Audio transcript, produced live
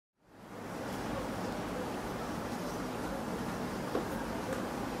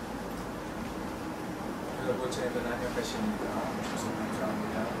Thank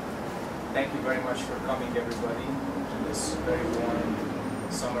you very much for coming, everybody, to this very warm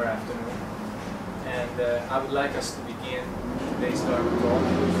summer afternoon. And I would like us to begin today's Dharma talk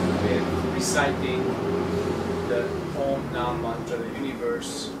with reciting the Om Nam mantra, the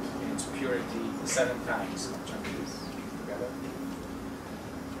universe in its purity, 7 times. Chant this together.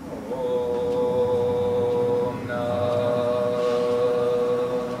 Om Nam.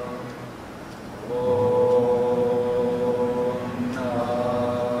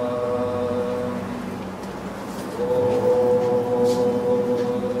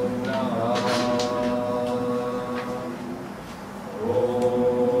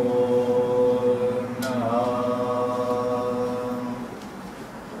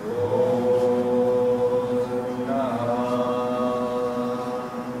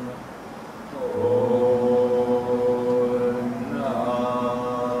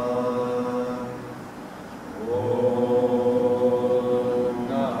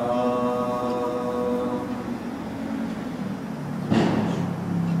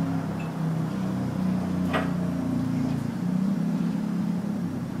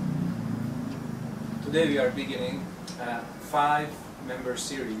 Today we are beginning a 5-member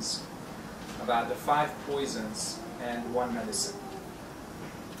series about the 5 poisons and 1 medicine.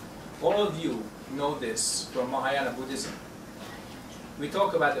 All of you know this from Mahayana Buddhism. We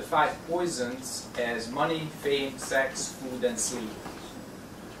talk about the 5 poisons as money, fame, sex, food, and sleep.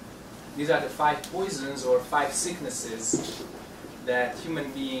 These are the 5 poisons or 5 sicknesses that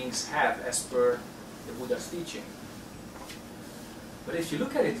human beings have as per the Buddha's teaching. But if you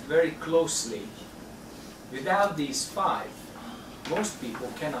look at it very closely, without these 5, most people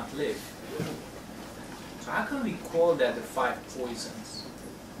cannot live. So how can we call that the 5 poisons?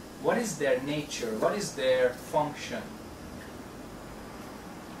 What is their nature? What is their function?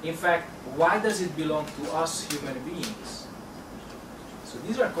 In fact, why does it belong to us human beings? So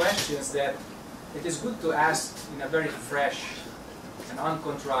these are questions that it is good to ask in a very fresh and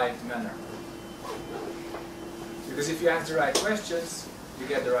uncontrived manner. Because if you ask the right questions, you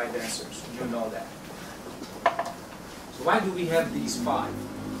get the right answers. You know that. So why do we have these 5?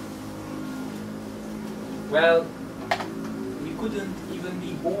 Well, we couldn't even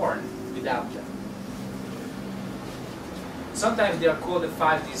be born without them. Sometimes they are called the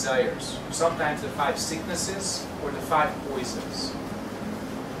 5 desires, sometimes the 5 sicknesses, or the 5 poisons.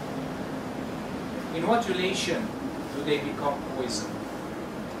 In what relation do they become poison?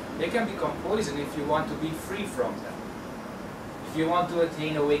 They can become poison if you want to be free from them. If you want to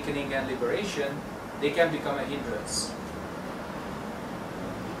attain awakening and liberation, they can become a hindrance.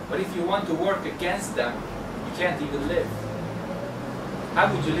 But if you want to work against them, you can't even live. How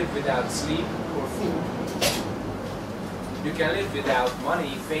would you live without sleep or food? You can live without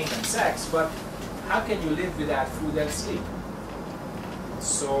money, fame, and sex, but how can you live without food and sleep?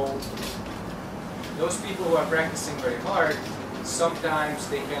 So, those people who are practicing very hard, sometimes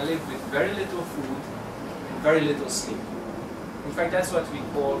they can live with very little food and very little sleep. In fact, that's what we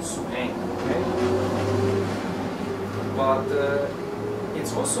call suheng. Okay? But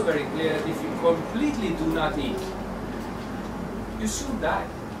it's also very clear that if you completely do not eat, you soon die.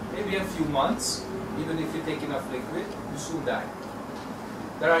 Maybe a few months, even if you take enough liquid, you soon die.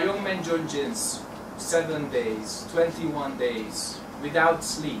 There are young men Jonjins, 7 days, 21 days, without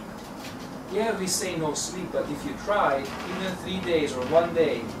sleep. Yeah, we say no sleep, but if you try, even 3 days or 1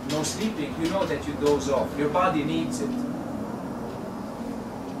 day, no sleeping, you know that you doze off. Your body needs it.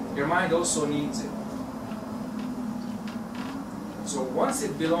 Your mind also needs it. So once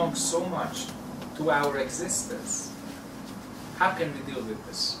it belongs so much to our existence, how can we deal with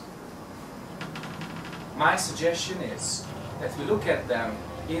this? My suggestion is that we look at them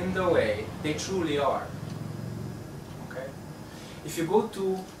in the way they truly are. Okay? If you go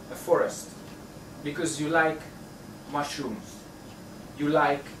to a forest because you like mushrooms, you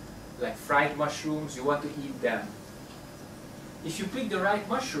like fried mushrooms, you want to eat them. If you pick the right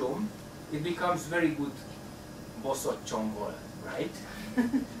mushroom, it becomes very good bosot chongol, right?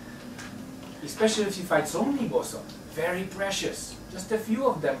 Especially if you find so many bosot, very precious. Just a few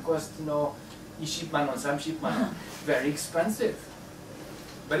of them cost, ishipmanon, samshipmanon, very expensive.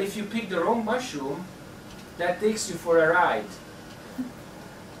 But if you pick the wrong mushroom, that takes you for a ride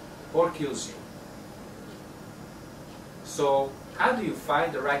or kills you. So how do you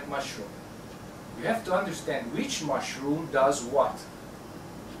find the right mushroom? You have to understand which mushroom does what.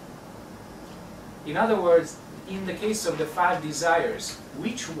 In other words, in the case of the 5 desires,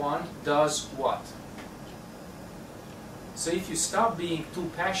 which one does what? So if you stop being too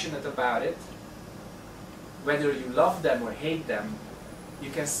passionate about it, whether you love them or hate them,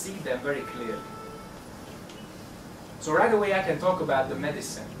 you can see them very clearly. So right away I can talk about the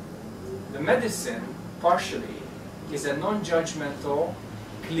medicine. The medicine, partially, is a non-judgmental,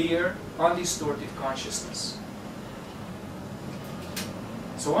 clear, undistorted consciousness.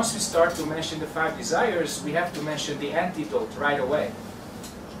 So once we start to mention the 5 desires, we have to mention the antidote right away.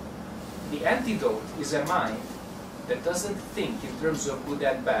 The antidote is a mind that doesn't think in terms of good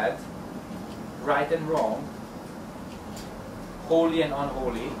and bad, right and wrong, holy and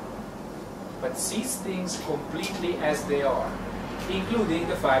unholy, but sees things completely as they are, including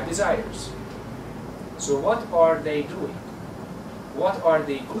the 5 desires. So what are they doing? What are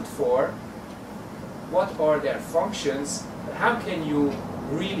they good for? What are their functions? How can you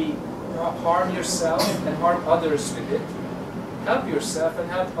really not harm yourself and harm others with it? Help yourself and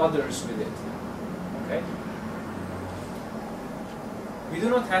help others with it. Okay? We do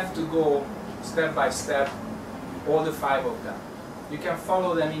not have to go step by step all the 5 of them. You can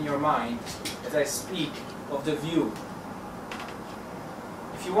follow them in your mind as I speak of the view.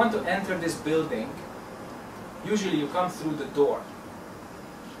 If you want to enter this building, usually you come through the door.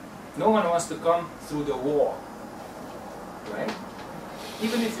 No one wants to come through the wall, right?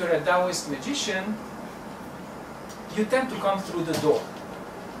 Even if you're a Taoist magician, you tend to come through the door.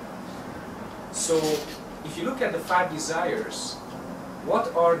 So, if you look at the 5 desires,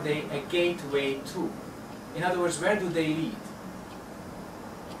 what are they a gateway to? In other words, where do they lead?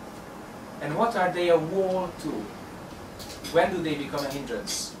 And what are they a wall to? When do they become a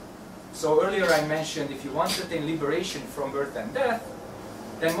hindrance? So earlier I mentioned if you want to attain liberation from birth and death,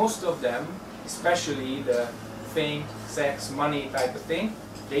 then most of them, especially the fame, sex, money type of thing,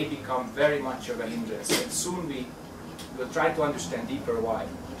 they become very much of a hindrance. And soon we will try to understand deeper why.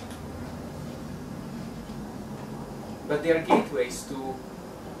 But they are gateways to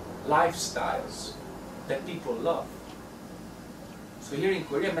lifestyles that people love. So here in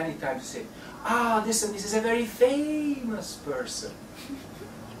Korea, many times you say, ah, this is a very famous person.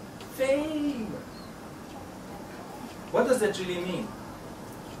 Famous. What does that really mean?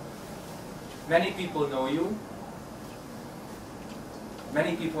 Many people know you.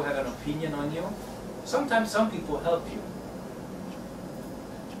 Many people have an opinion on you. Sometimes some people help you.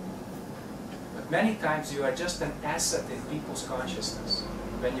 But many times you are just an asset in people's consciousness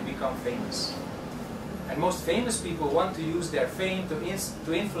when you become famous. And most famous people want to use their fame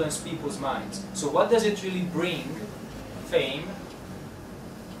to influence people's minds. So what does it really bring? Fame.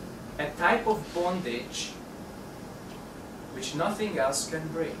 A type of bondage which nothing else can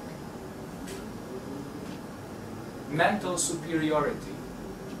bring. Mental superiority,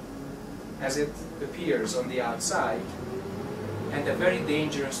 as it appears on the outside, and a very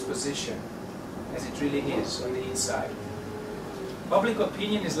dangerous position, as it really is on the inside. Public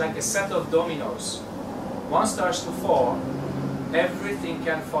opinion is like a set of dominoes. One starts to fall, everything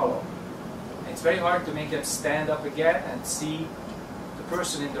can follow. It's very hard to make them stand up again and see the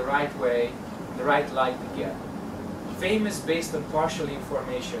person in the right way, in the right light again. Fame is based on partial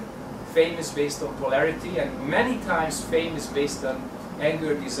information. Fame is based on polarity, and many times fame is based on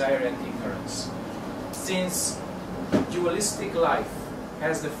anger, desire, and ignorance. Since dualistic life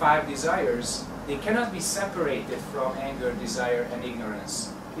has the 5 desires, they cannot be separated from anger, desire, and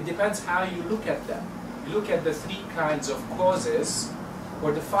ignorance. It depends how you look at them. You look at the 3 kinds of causes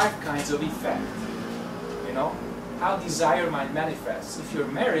or the 5 kinds of effect. You know, how desire might manifest. If you're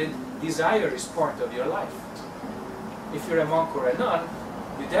married, desire is part of your life. If you're a monk or a nun,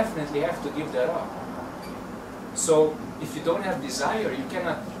 you definitely have to give that up. So, if you don't have desire, you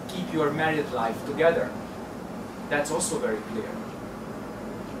cannot keep your married life together. That's also very clear.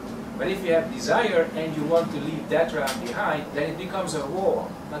 But if you have desire and you want to leave that realm behind, then it becomes a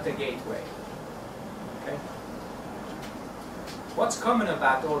wall, not a gateway. Okay? What's common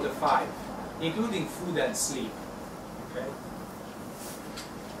about all the 5, including food and sleep? Okay?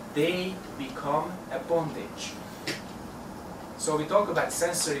 They become a bondage. So we talk about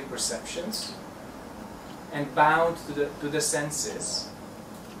sensory perceptions and bound to the senses.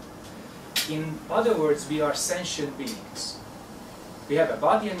 In other words, we are sentient beings. We have a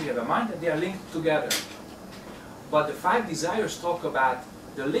body and we have a mind, and they are linked together. But the 5 desires talk about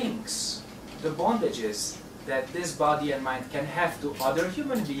the links, the bondages that this body and mind can have to other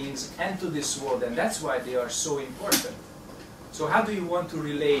human beings and to this world, and that's why they are so important. So how do you want to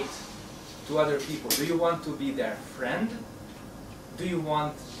relate to other people? Do you want to be their friend? Do you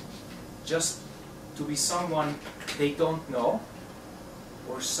want just to be someone they don't know?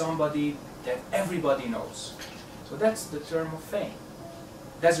 Or somebody that everybody knows? So that's the term of fame.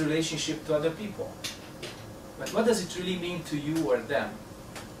 That's relationship to other people. But what does it really mean to you or them?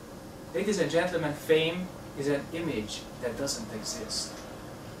 Ladies and gentlemen, fame is an image that doesn't exist.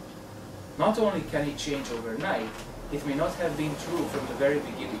 Not only can it change overnight, it may not have been true from the very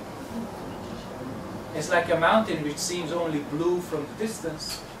beginning. It's like a mountain which seems only blue from the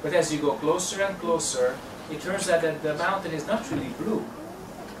distance, but as you go closer and closer, it turns out that the mountain is not really blue.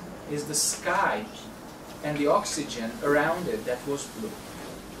 It's the sky and the oxygen around it that was blue.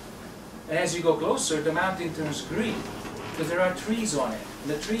 And as you go closer, the mountain turns green, because there are trees on it,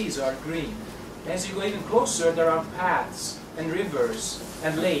 and the trees are green. And as you go even closer, there are paths, and rivers,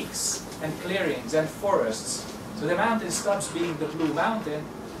 and lakes, and clearings, and forests. So the mountain stops being the blue mountain,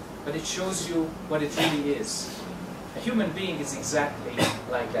 but it shows you what it really is. A human being is exactly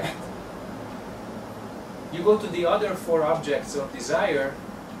like that. You go to the other four objects of desire,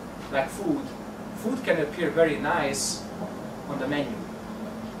 like food. Food can appear very nice on the menu,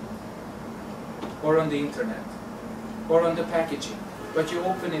 or on the internet, or on the packaging. But you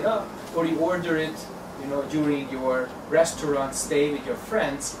open it up, or you order it, during your restaurant stay with your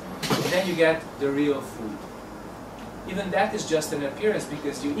friends, and then you get the real food. Even that is just an appearance,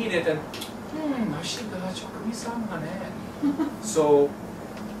 because you eat it and, so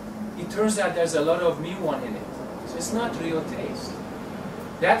it turns out there's a lot of miwon in it. So it's not real taste.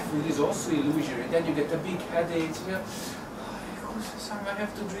 That food is also illusory. Then you get a big headache. I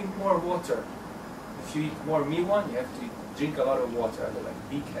have to drink more water. If you eat more miwon, you have to drink a lot of water, otherwise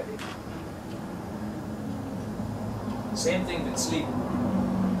big headache. Same thing with sleep.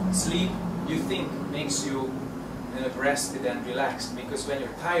 Sleep, you think, makes you rested and relaxed, because when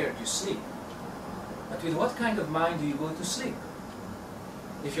you're tired, you sleep. But with what kind of mind do you go to sleep?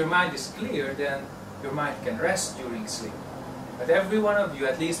 If your mind is clear, then your mind can rest during sleep. But every one of you,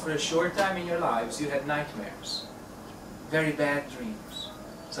 at least for a short time in your lives, you had nightmares. Very bad dreams.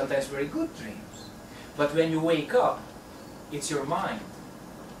 Sometimes very good dreams. But when you wake up, it's your mind,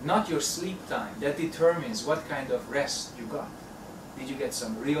 not your sleep time, that determines what kind of rest you got. Did you get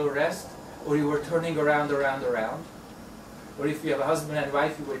some real rest? Or you were turning around? Or if you have a husband and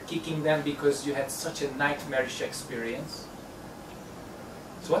wife, you were kicking them because you had such a nightmarish experience?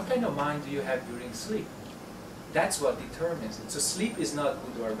 So what kind of mind do you have during sleep? That's what determines it. So sleep is not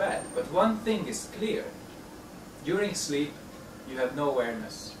good or bad. But one thing is clear. During sleep, you have no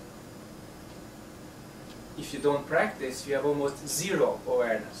awareness. If you don't practice, you have almost zero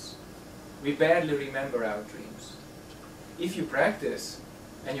awareness. We barely remember our dreams. If you practice,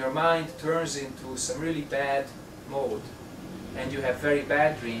 and your mind turns into some really bad mode, and you have very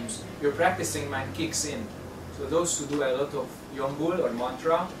bad dreams, your practicing mind kicks in. So those who do a lot of yonggul or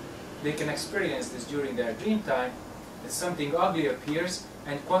mantra, they can experience this during their dream time, that something ugly appears,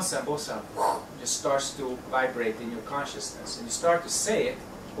 and kwansan bosa just starts to vibrate in your consciousness. And you start to say it,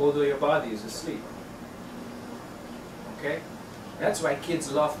 although your body is asleep. Okay? That's why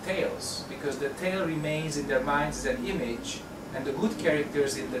kids love tales, because the tale remains in their minds as an image, and the good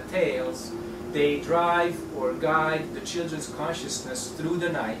characters in the tales, they drive or guide the children's consciousness through the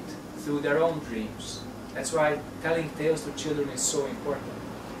night, through their own dreams. That's why telling tales to children is so important.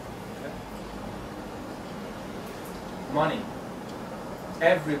 Okay? Money.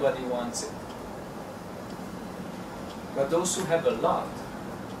 Everybody wants it. But those who have a lot,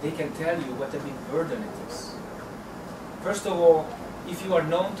 they can tell you what a big burden it is. First of all, if you are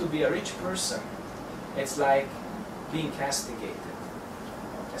known to be a rich person, it's like being castigated.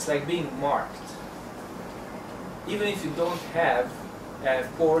 It's like being marked. Even if you don't have a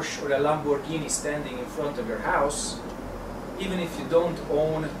Porsche or a Lamborghini standing in front of your house, even if you don't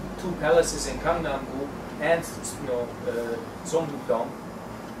own 2 palaces in Gangnam-gu and Songbukdong,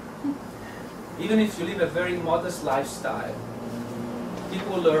 even if you live a very modest lifestyle,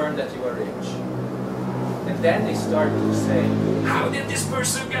 people learn that you are rich. And then they start to say, how did this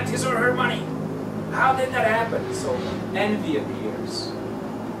person get his or her money? How did that happen? So envy appears.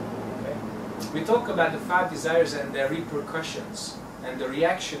 Okay? We talk about the 5 desires and their repercussions and the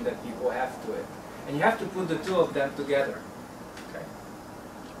reaction that people have to it. And you have to put the 2 of them together. Okay?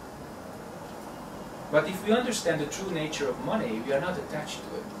 But if we understand the true nature of money, we are not attached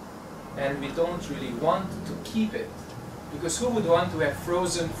to it. And we don't really want to keep it. Because who would want to have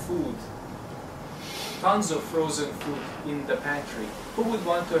frozen food? Tons of frozen food in the pantry. Who would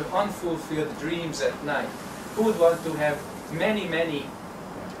want to have unfulfilled dreams at night? Who would want to have many, many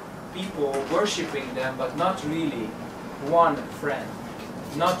people worshipping them, but not really one friend,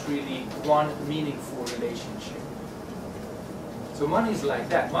 not really one meaningful relationship? So money is like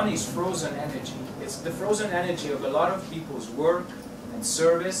that. Money is frozen energy. It's the frozen energy of a lot of people's work and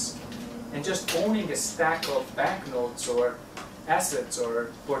service, and just owning a stack of banknotes or assets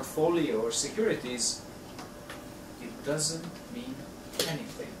or portfolio or securities. It doesn't mean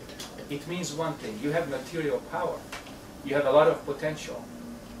anything. It means one thing: you have material power. You have a lot of potential.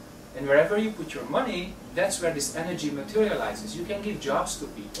 And wherever you put your money, that's where this energy materializes. You can give jobs to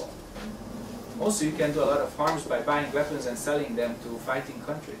people. Also, you can do a lot of harms by buying weapons and selling them to fighting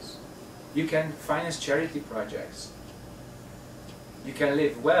countries. You can finance charity projects. You can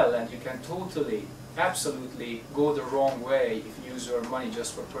live well, and you can totally, absolutely go the wrong way if you use your money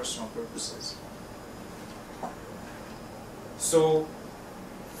just for personal purposes. So,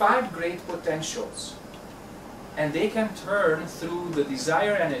 5 great potentials. And they can turn through the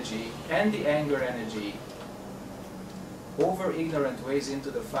desire energy and the anger energy over ignorant ways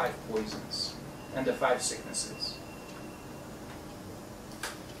into the 5 poisons and the 5 sicknesses.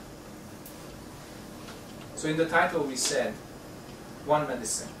 So in the title we said, one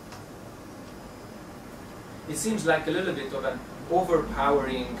medicine. It seems like a little bit of an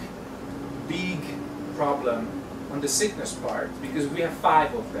overpowering, big problem on the sickness part, because we have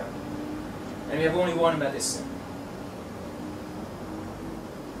 5 of them, and we have only one medicine.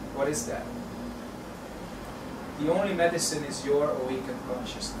 What is that? The only medicine is your awakened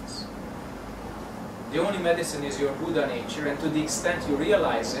consciousness. The only medicine is your Buddha nature, and to the extent you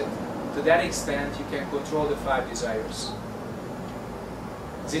realize it, to that extent you can control the 5 desires.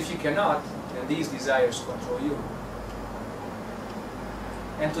 As if you cannot, then these desires control you.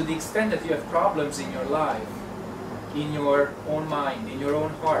 And to the extent that you have problems in your life, in your own mind, in your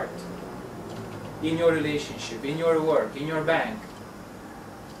own heart, in your relationship, in your work, in your bank,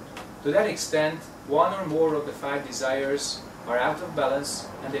 to that extent, one or more of the 5 desires are out of balance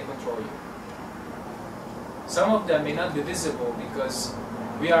and they control you. Some of them may not be visible because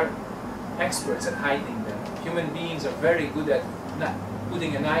we are experts at hiding them. Human beings are very good at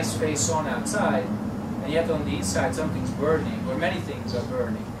putting a nice face on outside, and yet on the inside something's burning, or many things are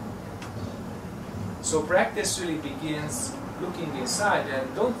burning. So practice really begins looking inside,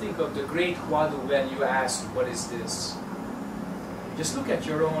 and don't think of the great Wadu when you ask, what is this? Just look at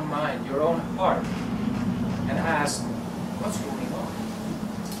your own mind, your own heart, and ask, what's going on?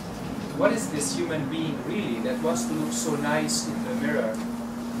 What is this human being really that wants to look so nice in the mirror,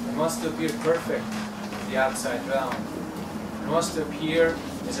 and wants to appear perfect in the outside realm, and wants to appear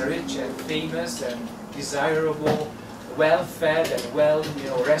as a rich and famous and desirable, well-fed and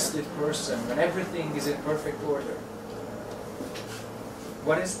well-rested person, when everything is in perfect order?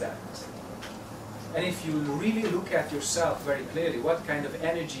 What is that? And if you really look at yourself very clearly, what kind of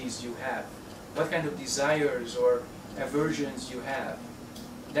energies you have, what kind of desires or aversions you have,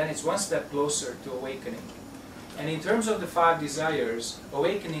 then it's one step closer to awakening. And in terms of the 5 desires,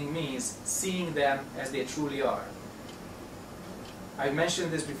 awakening means seeing them as they truly are. I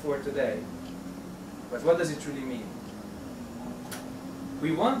mentioned this before today, but what does it really mean?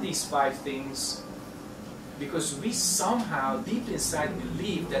 We want these 5 things because we somehow deep inside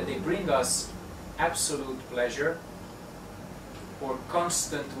believe that they bring us absolute pleasure or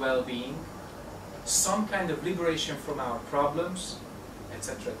constant well-being, some kind of liberation from our problems,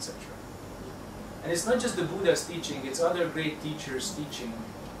 etc., etc. And it's not just the Buddha's teaching, it's other great teachers teaching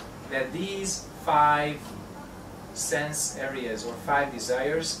that these 5 sense areas or 5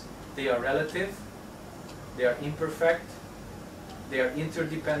 desires, they are relative, they are imperfect, they are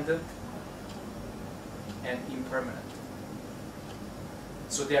interdependent, and impermanent.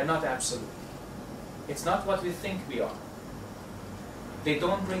 So they are not absolute. It's not what we think we are. They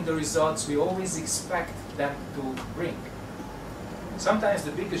don't bring the results we always expect them to bring. Sometimes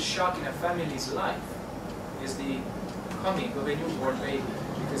the biggest shock in a family's life is the coming of a newborn baby,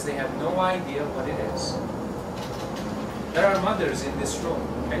 because they have no idea what it is. There are mothers in this room.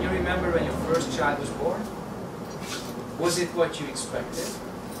 Can you remember when your first child was born? Was it what you expected?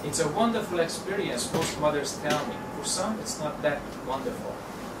 It's a wonderful experience, most mothers tell me. For some, it's not that wonderful.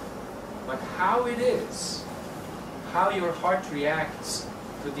 But how it is, how your heart reacts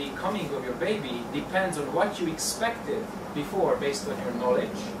to the coming of your baby depends on what you expected before based on your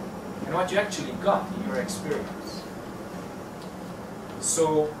knowledge and what you actually got in your experience.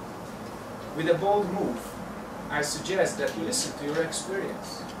 So, with a bold move, I suggest that you listen to your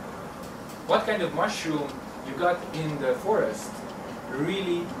experience. What kind of mushroom you got in the forest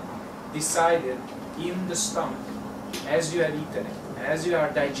really decided in the stomach as you have eaten it. And as you are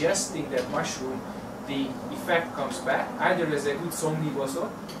digesting that mushroom, the effect comes back, either as a good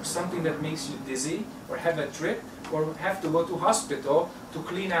somniboso, or something that makes you dizzy, or have a trip, or have to go to hospital to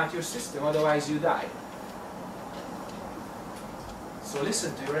clean out your system, otherwise you die. So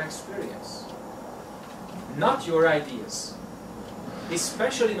listen to your experience. Not your ideas.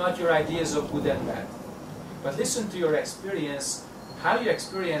 Especially not your ideas of good and bad. But listen to your experience, how you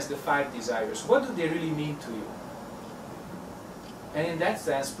experience the 5 desires. What do they really mean to you? And in that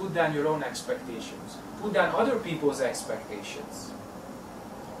sense, put down your own expectations. Put down other people's expectations.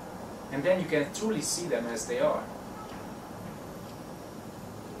 And then you can truly see them as they are.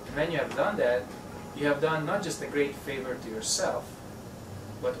 And when you have done that, you have done not just a great favor to yourself,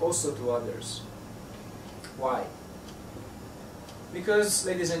 but also to others. Why? Because,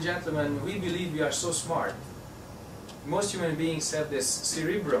 ladies and gentlemen, we believe we are so smart. Most human beings have this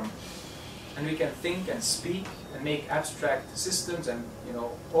cerebrum, and we can think and speak and make abstract systems and,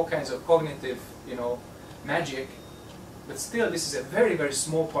 all kinds of cognitive, magic. But still, this is a very, very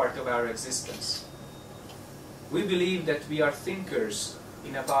small part of our existence. We believe that we are thinkers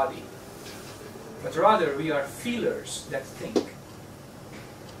in a body, but rather we are feelers that think.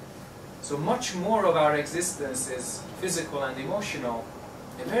 So much more of our existence is physical and emotional.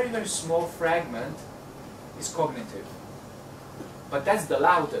 A very, very small fragment is cognitive. But that's the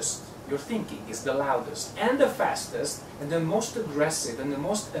loudest. Your thinking is the loudest and the fastest and the most aggressive and the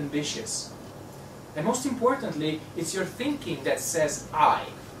most ambitious. And most importantly, it's your thinking that says I.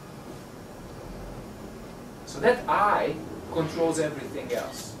 So that I controls everything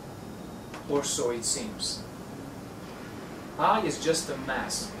else. Or so it seems. I is just a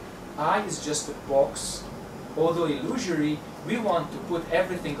mask. I is just a box. Although illusory, we want to put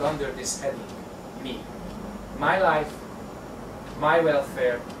everything under this heading. Me. My life, my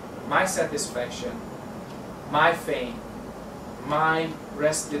welfare, my satisfaction, my fame, my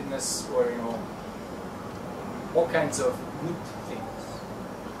restedness, or all kinds of good things.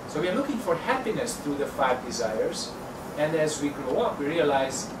 So we are looking for happiness through the 5 desires, and as we grow up we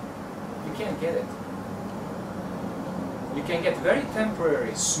realize you can't get it. You can get very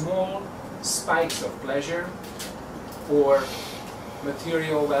temporary, small spikes of pleasure, or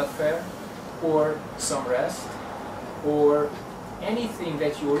material welfare, or some rest, or anything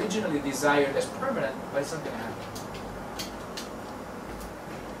that you originally desired as permanent, but it's not going to happen.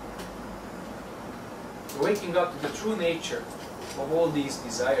 Waking up to the true nature of all these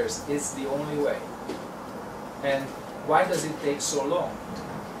desires is the only way. And why does it take so long?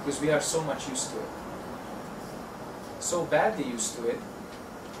 Because we are so much used to it. So badly used to it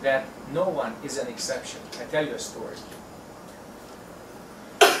that no one is an exception. I tell you a story.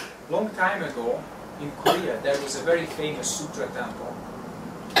 Long time ago, in Korea, there was a very famous sutra temple.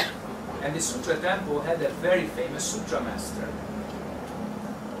 And the sutra temple had a very famous sutra master.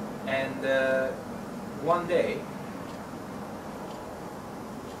 And one day,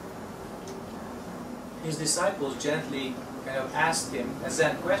 his disciples gently kind of asked him a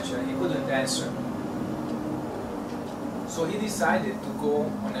Zen question and he couldn't answer. So he decided to go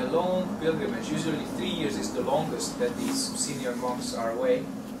on a long pilgrimage. Usually 3 years is the longest that these senior monks are away.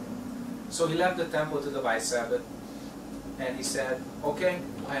 So he left the temple to the White Sabbath and he said, okay,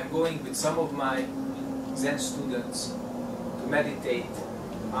 I am going with some of my Zen students to meditate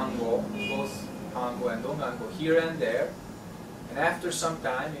Ango, both Ango and Dongango, here and there. And after some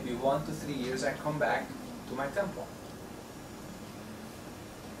time, maybe 1 to 3 years, I come back to my temple.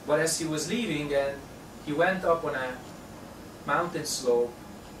 But as he was leaving and he went up on a mountain slope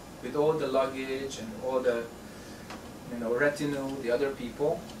with all the luggage and all the retinue, the other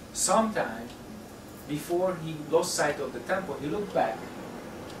people, sometime before he lost sight of the temple, he looked back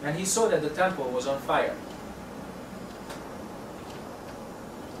and he saw that the temple was on fire.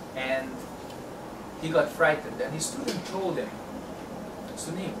 And he got frightened and his student told him,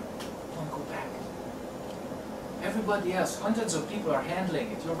 Sunim, don't go back. Everybody else, hundreds of people are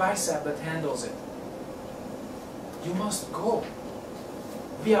handling it. Your Vice Sabbath handles it. You must go.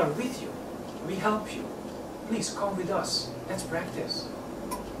 We are with you. We help you. Please come with us. Let's practice.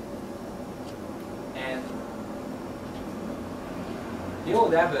 And the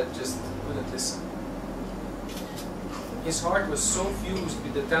old abbot just couldn't listen. His heart was so fused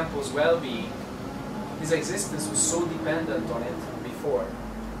with the temple's well-being. His existence was so dependent on it before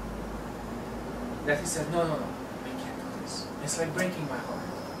that he said, no, I can't do this. It's like breaking my heart.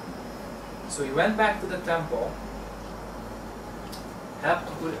 So he went back to the temple, helped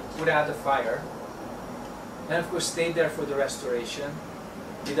to put out the fire, and of course stayed there for the restoration,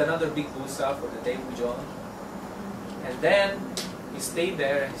 did another big busa for the day pujon, and then he stayed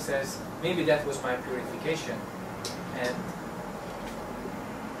there and he says, maybe that was my purification. And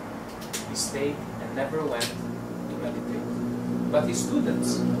he stayed and never went to meditate. But his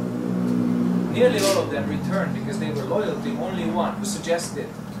students, nearly all of them returned because they were loyal to him. Only one who suggested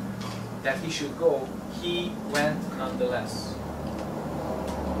that he should go, he went nonetheless.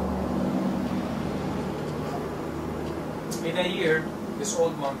 In a year, this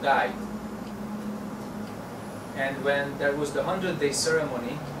old monk died. And when there was the 100-day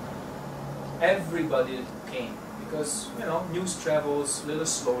ceremony, everybody came. Because, news travels a little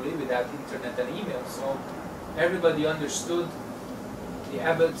slowly without internet and email. So everybody understood the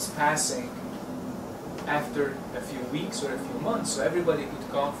abbot's passing after a few weeks or a few months, so everybody could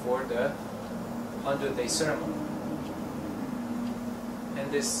come for the 100-day ceremony.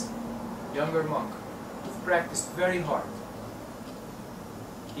 And this younger monk, who practiced very hard,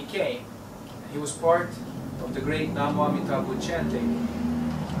 he came, and he was part of the great Namo Amitabha chanting,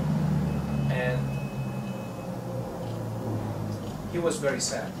 and he was very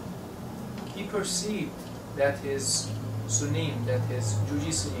sad. He perceived that his sunim, that his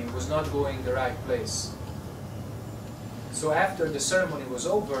juji sunim was not going the right place. So after the ceremony was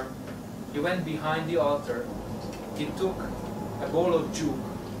over, he went behind the altar, he took a bowl of juk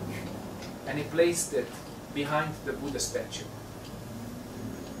and he placed it behind the Buddha statue.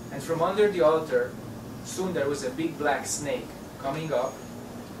 And from under the altar, soon there was a big black snake coming up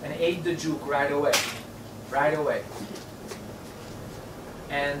and ate the juk right away. Right away.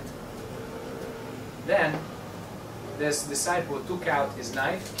 And then this disciple took out his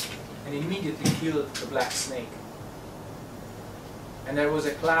knife and immediately killed the black snake. And there was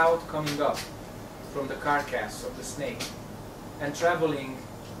a cloud coming up from the carcass of the snake and traveling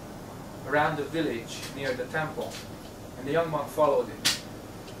around the village near the temple. And the young monk followed it.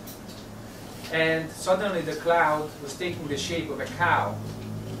 And suddenly the cloud was taking the shape of a cow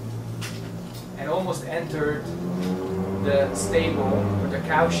and almost entered the stable or the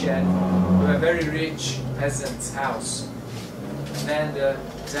cowshed of a very rich peasant's house. And then the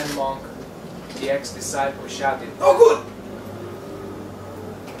Zen monk, the ex-disciple, shouted, "No good!"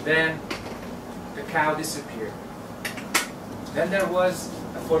 Then the cow disappeared. Then there was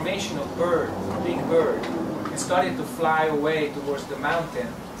a formation of bird, a big bird. It started to fly away towards the mountain,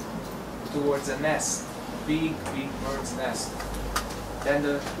 towards a nest, a big, big bird's nest. Then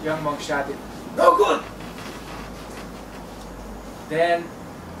the young monk shouted, "No good!" Then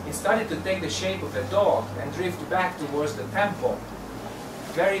it started to take the shape of a dog and drift back towards the temple.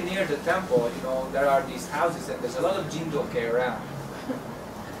 Very near the temple, you know, there are these houses and there's a lot of jindoke around.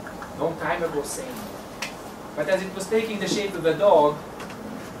 Long time ago saying. But as it was taking the shape of a dog,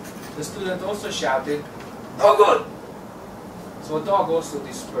 the student also shouted, "No good!" So a dog also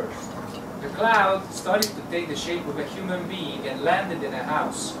dispersed. The cloud started to take the shape of a human being and landed in a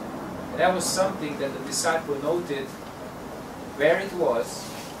house. And that was something that the disciple noted where it was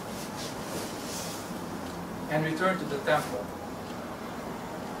and returned to the temple.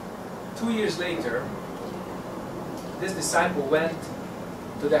 2 years later, this disciple went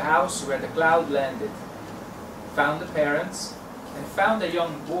to the house where the cloud landed, found the parents, and found a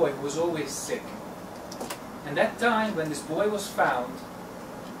young boy who was always sick. And that time when this boy was found,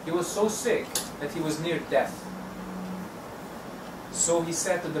 he was so sick that he was near death. So he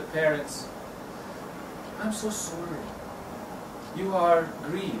said to the parents, "I'm so sorry. You are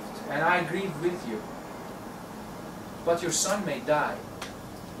grieved, and I grieve with you. But your son may die.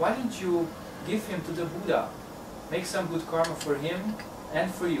 Why don't you give him to the Buddha? Make some good karma for him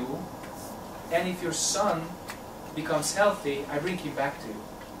and for you. And if your son becomes healthy, I bring him back to you."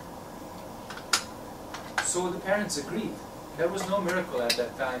 So the parents agreed. There was no miracle at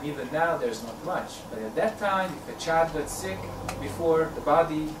that time. Even now there's not much. But at that time, if a child got sick, before the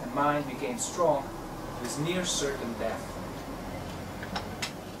body and mind became strong, it was near certain death.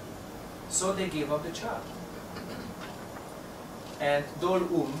 So they gave up the child. And Dol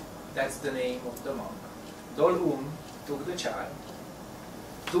that's the name of the monk, Dol took the child,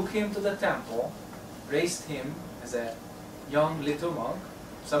 took him to the temple, raised him as a young little monk.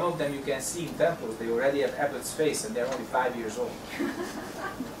 Some of them you can see in temples, they already have abbot's face and they're only 5 years old.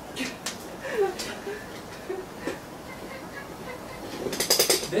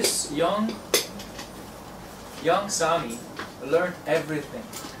 This young Sami learned everything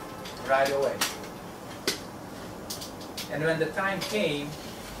right away. And when the time came,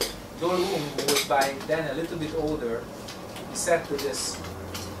 Dol who was by then a little bit older, he said to this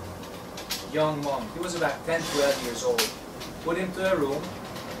young monk, he was about 10, 12 years old, put him to a room,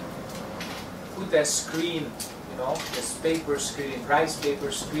 put a screen, you know, this paper screen, rice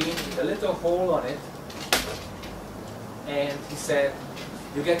paper screen with a little hole on it, and he said,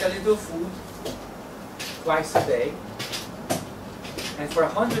 "You get a little food twice a day, and for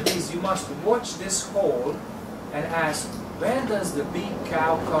 100 days you must watch this hole and ask, when does the big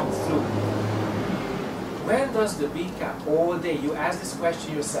cow come through? When does the big cow?" All day you ask this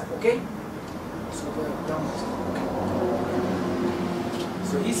question yourself, okay?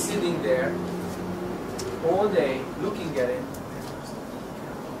 So he's sitting there all day looking at it.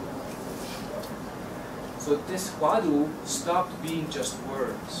 So this Wadu stopped being just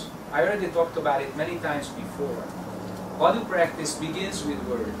words. I already talked about it many times before. Wadu practice begins with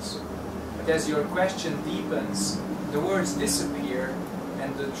words. But as your question deepens, the words disappear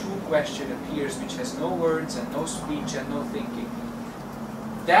and the true question appears, which has no words and no speech and no thinking.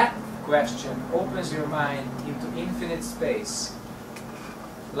 That question opens your mind into infinite space,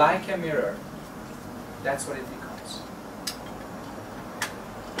 like a mirror. That's what it becomes.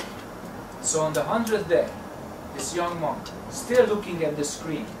 So on the 100th day, this young monk, still looking at the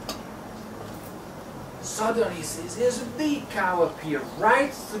screen, suddenly he sees there's a big cow appear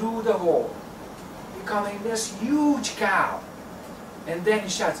right through the hole, becoming this huge cow. And then he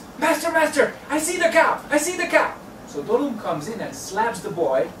shouts, "Master, master, I see the cow! I see the cow!" So Dolum comes in and slaps the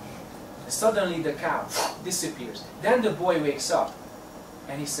boy, and suddenly the cow disappears. Then the boy wakes up,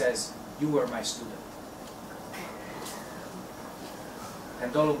 and he says, "You were my student."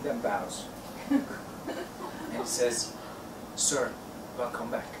 And Dolum then bows. And he says, "Sir, welcome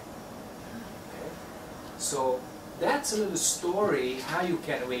back." Okay? So that's a little story how you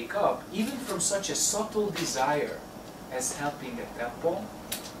can wake up, even from such a subtle desire as helping a temple,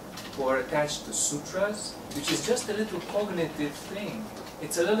 or attached to sutras, which is just a little cognitive thing.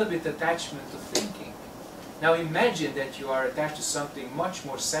 It's a little bit attachment to thinking. Now imagine that you are attached to something much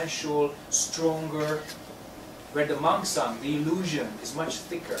more sensual, stronger, where the mangsang, the illusion, is much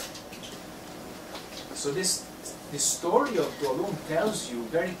thicker. So this story of Dolum tells you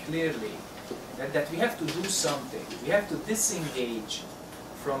very clearly that we have to do something. We have to disengage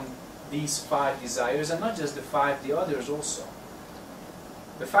from these 5 desires, and not just the 5, the others also.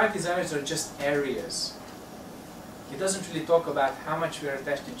 The 5 desires are just areas. He doesn't really talk about how much we are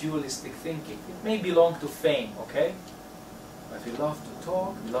attached to dualistic thinking. It may belong to fame, okay? But we love to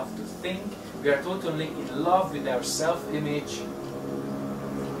talk, we love to think, we are totally in love with our self-image.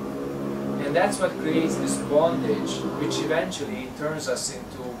 And that's what creates this bondage, which eventually turns us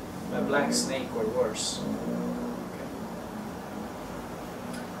into a black snake or worse. Okay.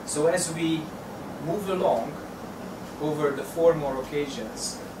 So as we move along over the 4 more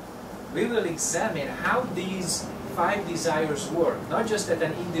occasions, we will examine how these 5 desires work, not just at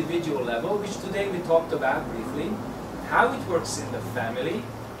an individual level, which today we talked about briefly, how it works in the family,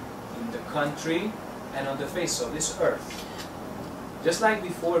 in the country, and on the face of this earth. Just like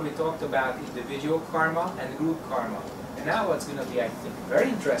before, we talked about individual karma and group karma. And now what's going to be, I think, very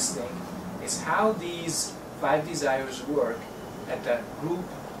interesting is how these 5 desires work at a group,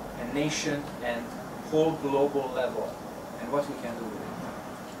 a nation, and whole global level, and what we can do with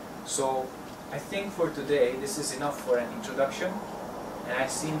it. So I think for today, this is enough for an introduction. And I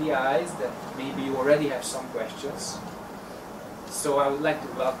see in the eyes that maybe you already have some questions. So I would like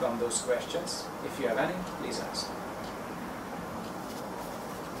to welcome those questions. If you have any, please ask.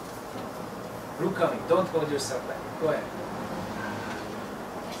 Rukami, don't hold yourself back. Go ahead.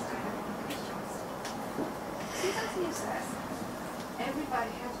 Buddhism says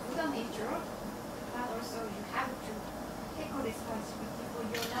everybody has Buddha nature, but also you have to take a responsibility for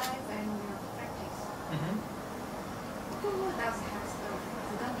your life and your practice. Who does have the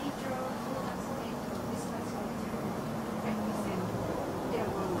Buddha nature? Who does take the responsibility for practicing their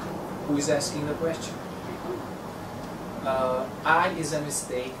own life? Who is asking the question? I is a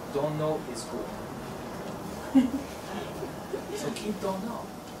mistake, don't know is good. So keep don't know.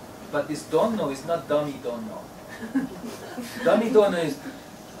 But this don't know is not dummy don't know. Dummy don't know is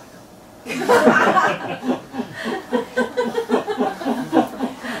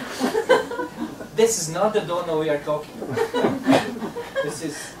this is not the don't know we are talking about. This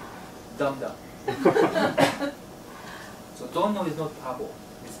is dumb dumb. So don't know is not pabo.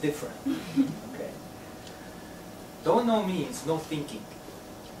 It's different. Okay. Don't know means no thinking.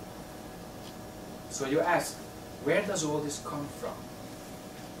 So you ask, where does all this come from?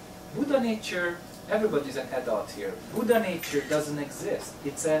 Buddha nature, everybody's an adult here. Buddha nature doesn't exist.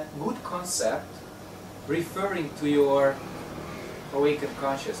 It's a good concept referring to your awakened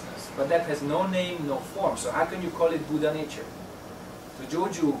consciousness. But that has no name, no form. So how can you call it Buddha nature? So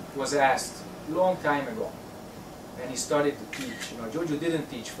Joju was asked a long time ago, and he started to teach. Joju didn't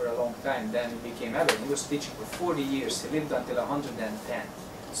teach for a long time, then he became evident. He was teaching for 40 years. He lived until 110.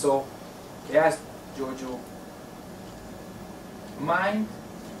 So they asked Joju, mind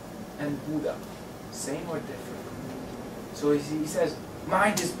and Buddha, same or different? So he says,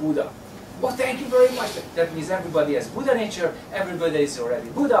 mind is Buddha. Well, thank you very much. That means everybody has Buddha nature, everybody is already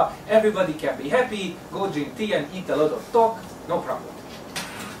Buddha, everybody can be happy, go drink tea and eat a lot of talk, no problem.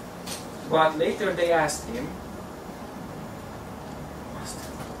 But later they asked him,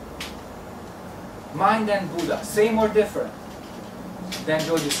 mind and Buddha, same or different? Then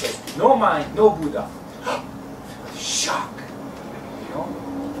Joju says, no mind, no Buddha. Shock!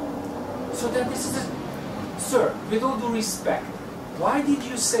 So then this is sir, with all due respect, why did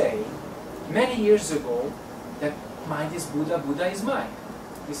you say many years ago that mind is Buddha, Buddha is mind?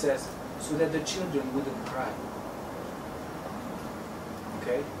 He says, so that the children wouldn't cry.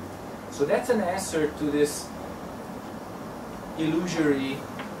 Okay? So that's an answer to this illusory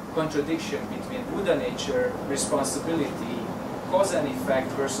contradiction between Buddha nature, responsibility, cause and effect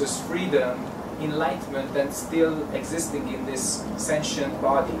versus freedom, enlightenment, and still existing in this sentient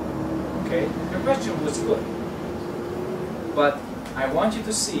body. Okay? Your question was good. But I want you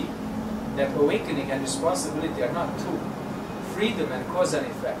to see that awakening and responsibility are not two. Freedom and cause and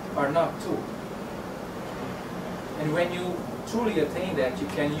effect are not two. And when you truly attain that, you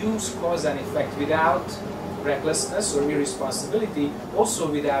can use cause and effect without recklessness or irresponsibility, also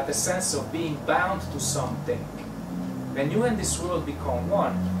without a sense of being bound to something. When you and this world become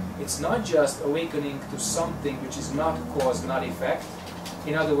one, it's not just awakening to something which is not cause, not effect.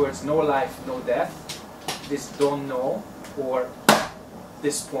 In other words, no life, no death, this don't know, or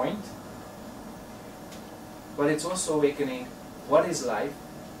this point. But it's also awakening what is life,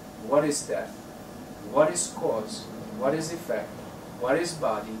 what is death, what is cause, what is effect, what is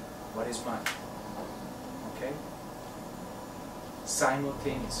body, what is mind. Okay?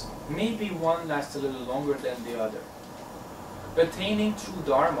 Simultaneously. Maybe one lasts a little longer than the other. Attaining true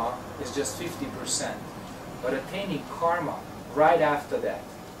Dharma is just 50%, but attaining karma right after that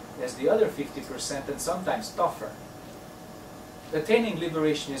is the other 50% and sometimes tougher. Attaining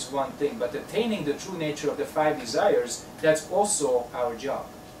liberation is one thing, but attaining the true nature of the 5 desires, that's also our job.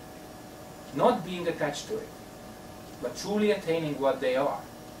 Not being attached to it, but truly attaining what they are.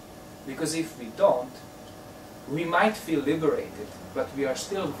 Because if we don't, we might feel liberated, but we are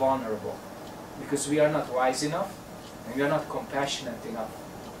still vulnerable, because we are not wise enough, and we are not compassionate enough.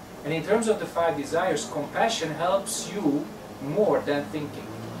 And in terms of the 5 desires, compassion helps you more than thinking,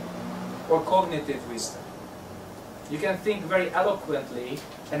 or cognitive wisdom. You can think very eloquently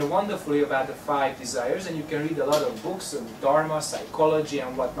and wonderfully about the 5 desires, and you can read a lot of books on Dharma, psychology,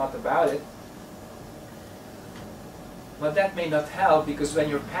 and whatnot about it. But that may not help, because when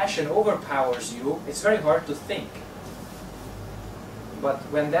your passion overpowers you, it's very hard to think. But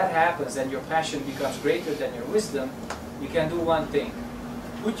when that happens and your passion becomes greater than your wisdom, you can do one thing.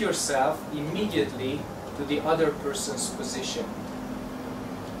 Put yourself immediately to the other person's position.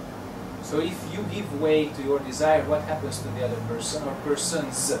 So if you give way to your desire, what happens to the other person or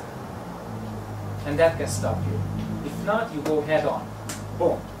persons? And that can stop you. If not, you go head on.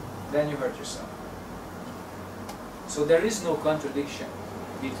 Boom. Then you hurt yourself. So there is no contradiction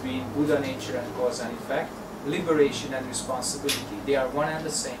between Buddha nature and cause and effect, liberation and responsibility. They are one and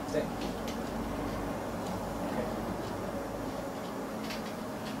the same thing. Okay.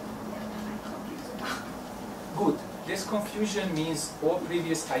 Good. This confusion means all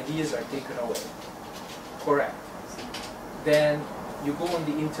previous ideas are taken away. Correct. Then you go on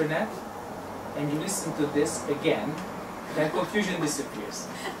the internet and you listen to this again, then confusion disappears.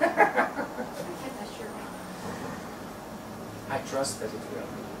 I trust that it will.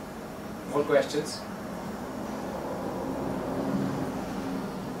 More questions?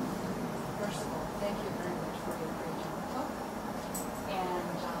 First of all, thank you very much for your great Dharma talk.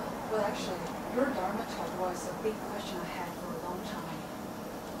 And, well, actually, your Dharma talk was a big question I had for a long time.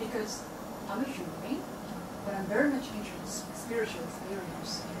 Because I'm a human being, but I'm very much interested in spiritual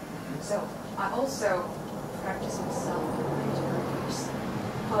experience. So I also practice myself for many years.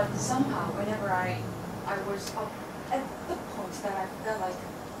 But somehow, whenever I was up at the point that I felt like,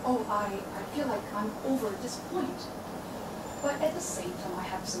 oh, I feel like I'm over this point. But at the same time, I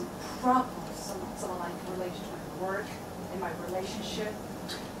have some problems, some like related to my work and my relationship.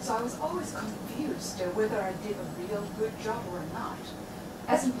 So I was always confused whether I did a real good job or not.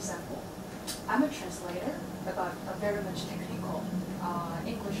 As an example, I'm a translator about a very much technical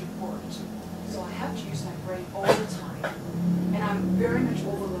English report. So I have to use my brain all the time. And I'm very much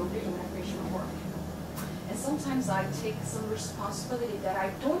overloaded when I finish my work. And sometimes I take some responsibility that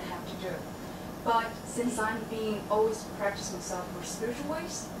I don't have to do. But since I'm being always practice myself for spiritual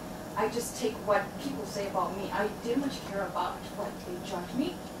ways, I just take what people say about me. I didn't much care about what they judge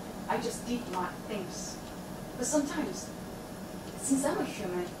me. I just did my things. But sometimes, since I'm a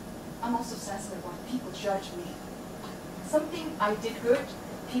human, I'm also sensitive when people judge me. Something I did good,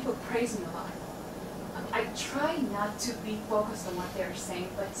 people praise me a lot. I try not to be focused on what they're saying,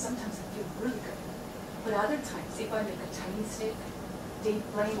 but sometimes I feel really good. But other times, if I make a tiny mistake, they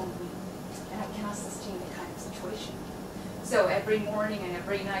blame on me, and I cannot sustain that kind of situation. So every morning and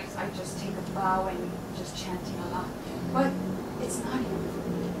every night, I just take a bow and just chanting a lot. But it's not enough.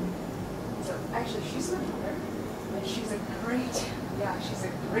 So actually, she's my mother, and she's a great, she's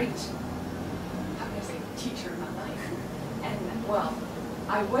a great, how can I say, teacher in my life. And well,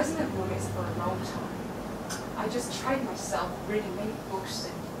 I wasn't a Buddhist for a long time. I just tried myself reading many books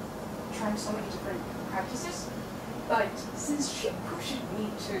and trying so many different practices. But since she pushed me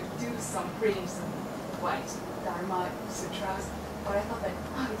to do some reading some like Dharma sutras, but I thought that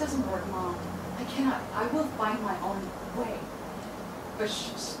it doesn't work, Mom. I will find my own way. But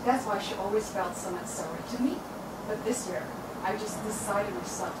that's why she always felt somewhat sorry to me. But this year, I just decided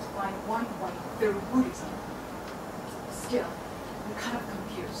myself to find one way through Buddhism. Still, I'm kind of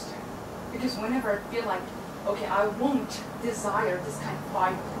confused. Because whenever I feel like, okay, I won't desire this kind of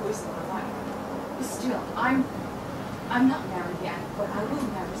five poison in my life. But still, I'm not married yet, but I will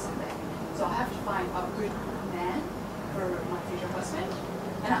marry someday. So I have to find a good man for my future husband.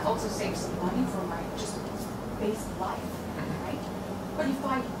 And I also save some money for my just basic life, right? But if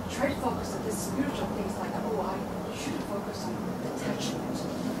I try to focus on the spiritual things like, I should focus on detachment,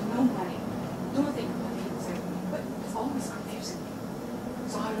 no money, don't think money can save me, but it's always confusing me.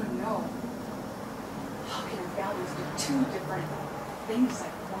 So I don't know. How can I balance the two different things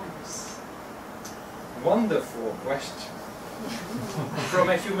at once? Wonderful question. From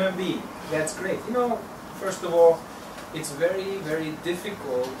a human being. That's great. You know, first of all, it's very, very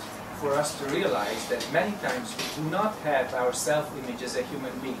difficult for us to realize that many times we do not have our self-image as a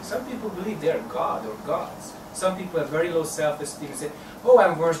human being. Some people believe they are God or gods. Some people have very low self-esteem and say, oh,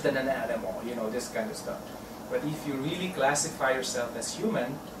 I'm worse than an animal, you know, this kind of stuff. But if you really classify yourself as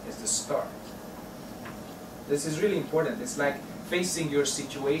human, it's the start. This is really important. It's like facing your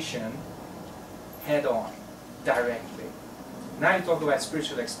situation head-on, directly. Now you talk about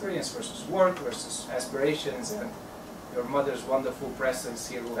spiritual experience versus work versus aspirations and your mother's wonderful presence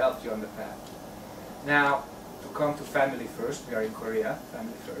here who helped you on the path. Now, to come to family first, we are in Korea,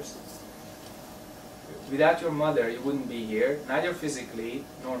 family first. Without your mother, you wouldn't be here, neither physically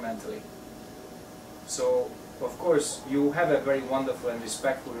nor mentally. So, of course, you have a very wonderful and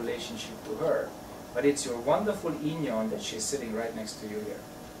respectful relationship to her, but it's your wonderful inyon that she's sitting right next to you here.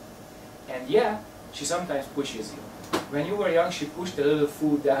 And yeah, she sometimes pushes you. When you were young, she pushed a little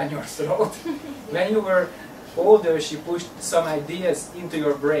food down your throat. When you were older, she pushed some ideas into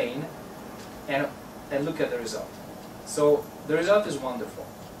your brain, and look at the result. So the result is wonderful,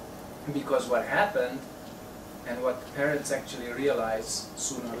 because what happened, and what parents actually realize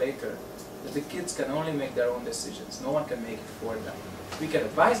sooner or later, that the kids can only make their own decisions. No one can make it for them. We can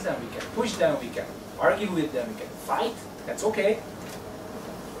advise them, we can push them, we can argue with them, we can fight. That's okay.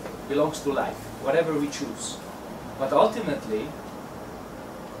 Belongs to life, whatever we choose. But ultimately,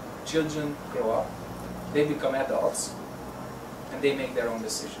 children grow up, they become adults, and they make their own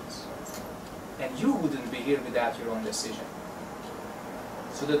decisions. And you wouldn't be here without your own decision.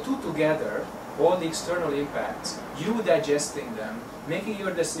 So the two together, all the external impacts, you digesting them, making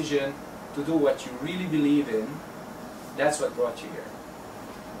your decision to do what you really believe in, that's what brought you here.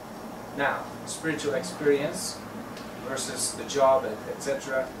 Now, spiritual experience versus the job,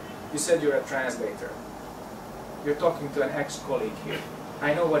 etc. You said you're a translator. You're talking to an ex-colleague here.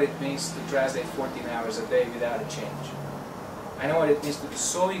 I know what it means to translate 14 hours a day without a change. I know what it means to be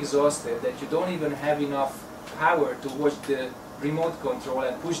so exhausted that you don't even have enough power to watch the remote control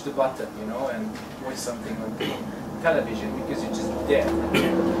and push the button, you know, and watch something on television because you're just dead at the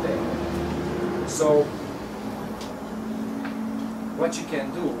end of the day. So, what you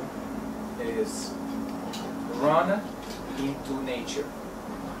can do is run into nature.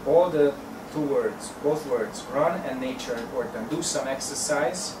 All the two words, both words, run and nature are important. Do some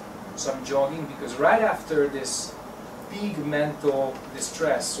exercise, some jogging, because right after this big mental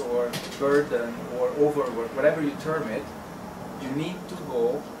distress or burden or overwork, whatever you term it, you need to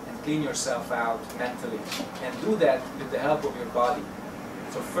go and clean yourself out mentally, and do that with the help of your body.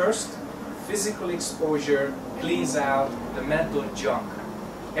 So first, physical exposure cleans out the mental junk.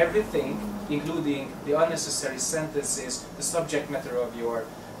 Everything, including the unnecessary sentences, the subject matter of your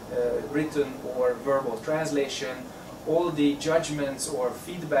written or verbal translation, all the judgments or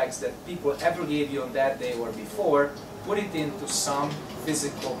feedbacks that people ever gave you on that day or before, put it into some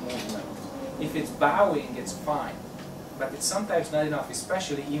physical movement. If it's bowing, it's fine, but it's sometimes not enough,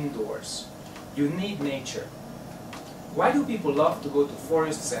 especially indoors. You need nature. Why do people love to go to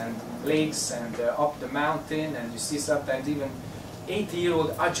forests and lakes and up the mountain, and you see sometimes even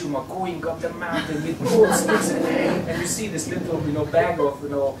 80-year-old Ajuma going up the mountain with cold sticks and you see this little, you know, bag of, you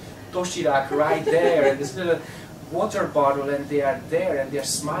know, toshirak right there, and this little water bottle, and they are there and they're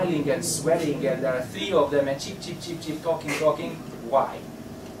smiling and sweating, and there are 3 of them, and cheep, talking. Why?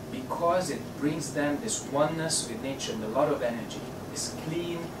 Because it brings them this oneness with nature and a lot of energy, this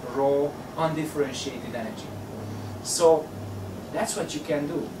clean, raw, undifferentiated energy. So that's what you can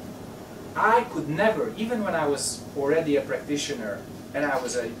do. I could never, even when I was already a practitioner, and I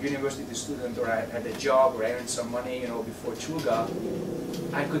was a university student, or I had a job, or I earned some money, you know, before Chulga,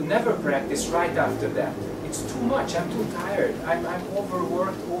 I could never practice right after that. It's too much, I'm too tired, I'm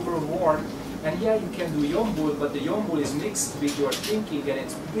overworked, overworn, and yeah, you can do Yombul, but the Yombul is mixed with your thinking, and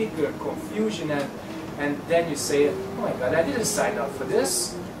it's bigger confusion, and then you say, oh my God, I didn't sign up for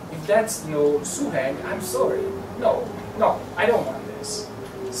this. If that's no Suheng, I'm sorry. No, I don't want this.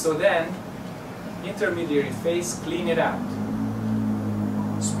 So then, intermediary phase, clean it out.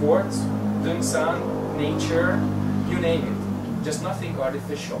 Sports, Dungsan, nature, you name it. Just nothing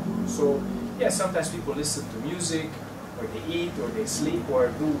artificial. So, yeah, sometimes people listen to music, or they eat, or they sleep, or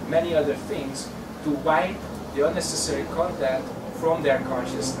do many other things to wipe the unnecessary content from their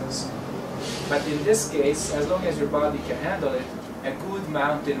consciousness. But in this case, as long as your body can handle it, a good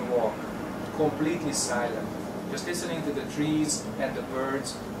mountain walk, completely silent, just listening to the trees and the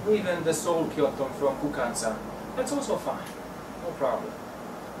birds, or even the soul kyoton from Kukansan, that's also fine, no problem.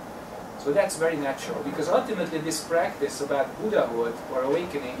 So that's very natural, because ultimately this practice about Buddhahood or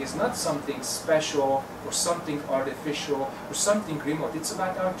awakening is not something special or something artificial or something remote. It's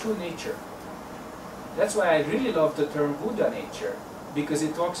about our true nature. That's why I really love the term Buddha nature, because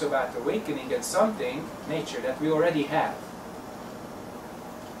it talks about awakening and something, nature, that we already have.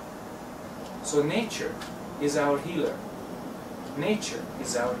 So nature is our healer. Nature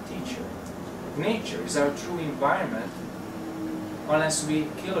is our teacher. Nature is our true environment, unless we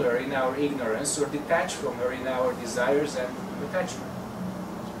kill her in our ignorance or detach from her in our desires and attachment.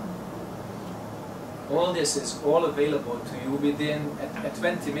 All this is all available to you within a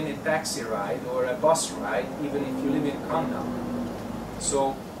 20-minute taxi ride or a bus ride, even if you live in Kangnam.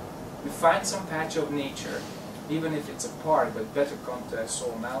 So you find some patch of nature, even if it's a park, but better come to a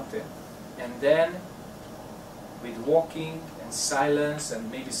Soul Mountain. And then, with walking and silence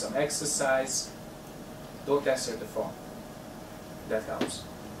and maybe some exercise, don't answer the phone. That helps.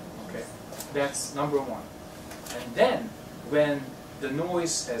 Okay? That's number one. And then, when the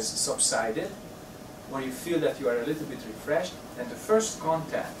noise has subsided, or you feel that you are a little bit refreshed, then the first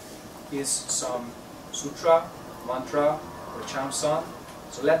contact is some sutra, mantra, or chamsan.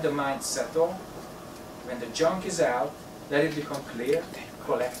 So let the mind settle. When the junk is out, let it become clear,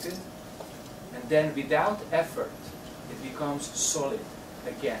 collected, and then without effort, it becomes solid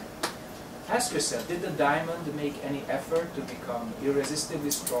again. Ask yourself, did the diamond make any effort to become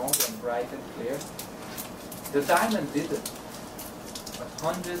irresistibly strong and bright and clear? The diamond didn't, but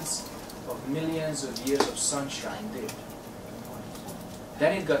hundreds of millions of years of sunshine did.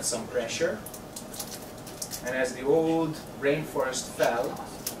 Then it got some pressure, and as the old rainforest fell,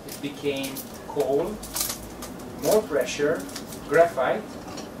 it became coal, more pressure, graphite,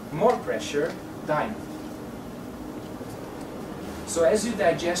 more pressure, diamond. So as you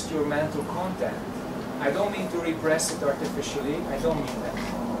digest your mental content, I don't mean to repress it artificially, I don't mean that.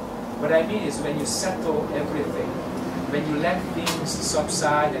 What I mean is when you settle everything, when you let things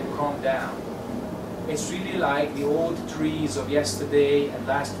subside and calm down, it's really like the old trees of yesterday and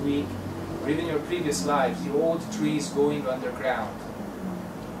last week, or even your previous lives, the old trees going underground,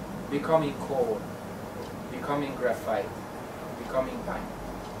 becoming coal, becoming graphite, becoming diamond.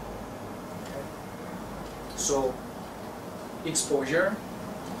 Okay? So, exposure,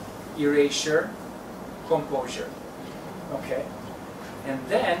 erasure, composure. Okay? And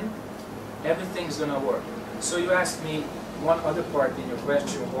then, everything's gonna work. So you asked me, one other part in your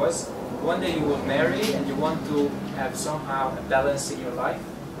question was, one day you will marry and you want to have somehow a balance in your life.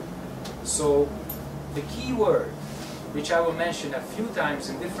 So the key word, which I will mention a few times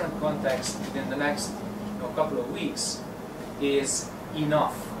in different contexts within the next couple of weeks, is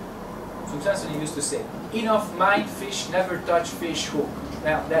enough. So Johnson used to say, enough mind fish, never touch fish hook.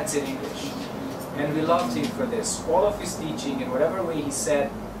 Now that's in English. And we loved him for this. All of his teaching, in whatever way he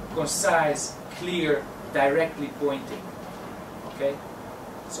said, concise, clear, directly pointing. Okay?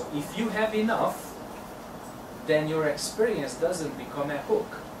 So if you have enough, then your experience doesn't become a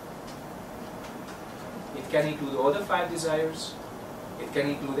hook. It can include all the 5 desires. It can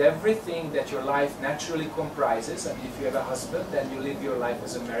include everything that your life naturally comprises. And if you have a husband, then you live your life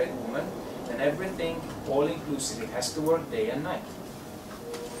as a married woman. And everything, all inclusive, it has to work day and night.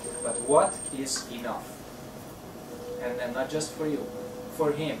 But what is enough? And then not just for you,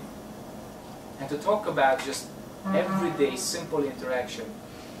 for him. And to talk about just everyday simple interaction,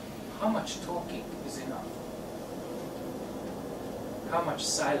 how much talking is enough? How much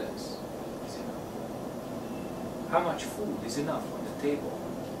silence is enough? How much food is enough on the table?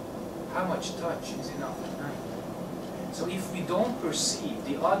 How much touch is enough at night? So if we don't perceive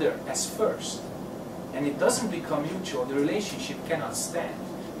the other as first, and it doesn't become mutual, the relationship cannot stand.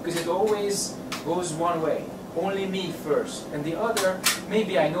 Because it always goes one way. only me first, and the other,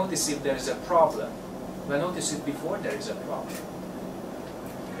 maybe I notice if there is a problem. If I notice it before there is a problem.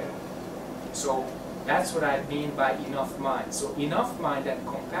 Okay. So that's what I mean by enough mind. So enough mind and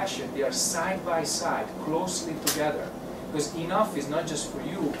compassion, they are side by side, closely together. Because enough is not just for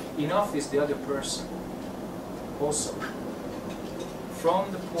you, enough is the other person also.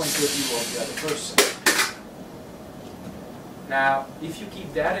 From the point of view of the other person. Now, if you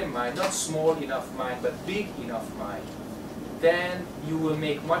keep that in mind, not small enough mind, but big enough mind, then you will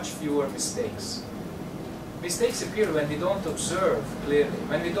make much fewer mistakes. Mistakes appear when we don't observe clearly,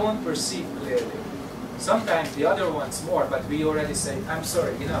 when we don't perceive clearly. Sometimes the other one's more, but we already say, I'm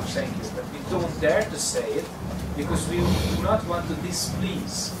sorry, enough, thank you. But we don't dare to say it because we do not want to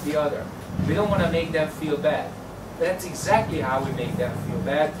displease the other. We don't want to make them feel bad. That's exactly how we make them feel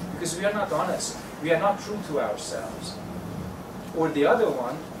bad, because we are not honest. We are not true to ourselves. Or the other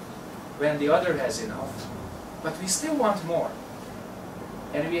one, when the other has enough, but we still want more.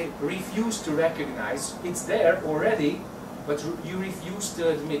 And we refuse to recognize it's there already, but you refuse to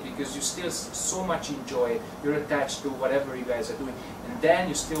admit because you still so much enjoy it. You're attached to whatever you guys are doing. And then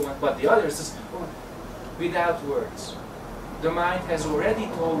you still want, but the other says, oh, without words. The mind has already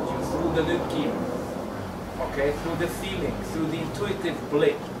told you through the looking, okay, through the feeling, through the intuitive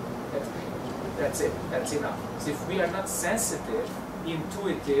blip. That's it, that's enough. So if we are not sensitive,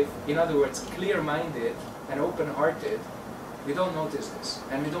 intuitive, in other words, clear-minded and open-hearted, we don't notice this,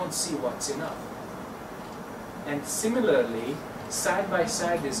 and we don't see what's enough. And similarly, side by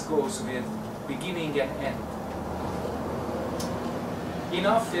side this goes with beginning and end.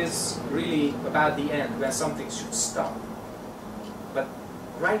 Enough is really about the end, when something should stop. But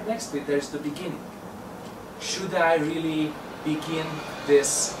right next to it, there's the beginning. Should I really begin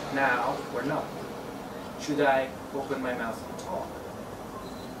this now or not? Should I open my mouth and talk?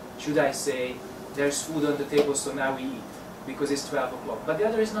 Should I say, there's food on the table, so now we eat, because it's 12 o'clock, but the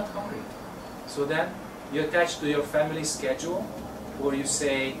other is not hungry? So then, you attach to your family schedule, or you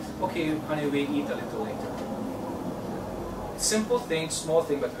say, okay, honey, we eat a little later. Simple thing, small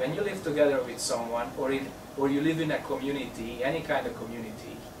thing, but when you live together with someone, or you live in a community, any kind of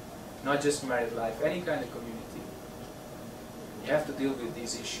community, not just married life, any kind of community, you have to deal with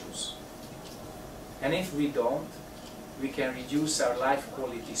these issues. And if we don't, we can reduce our life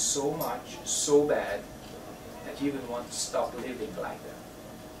quality so much, so bad, that you even want to stop living like that.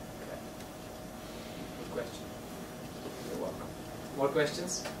 Okay. Good question. You're welcome. More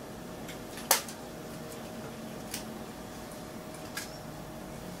questions?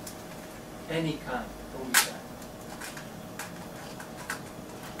 Any kind, only kind.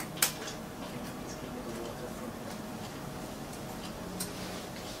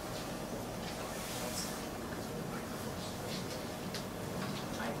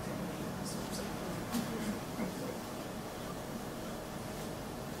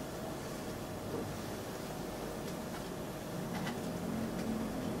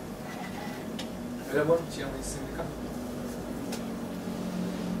 여러분 질문 있습니까?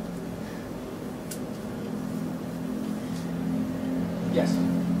 Yes.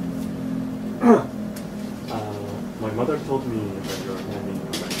 My mother told me that you're having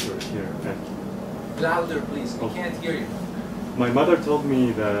a lecture here at... Louder, please. We can't hear you. My mother told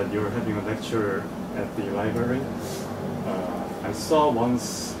me that you're having a lecture at the library. I saw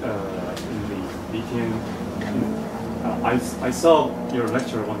once in the BTN. I saw your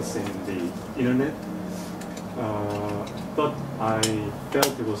lecture once in the internet, but I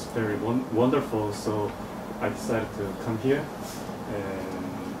felt it was very wonderful, so I decided to come here,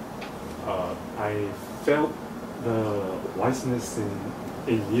 and I felt the wiseness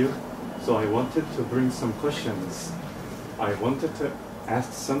in you, so I wanted to bring some questions. I wanted to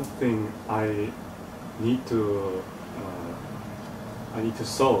ask something I need to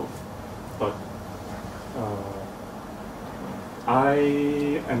solve, but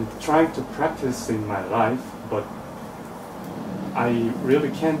I am trying to practice in my life, but I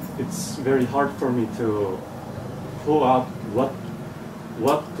really can't. It's very hard for me to pull out what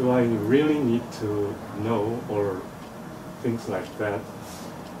do I really need to know or things like that.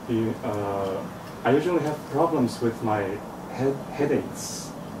 I usually have problems with my headaches.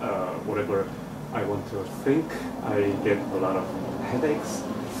 Whatever I want to think, I get a lot of headaches.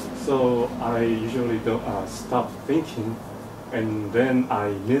 So I usually don't stop thinking, and then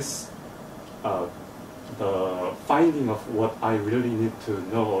I miss the finding of what I really need to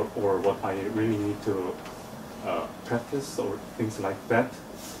know or what I really need to practice or things like that.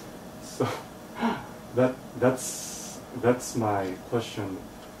 So that's my question.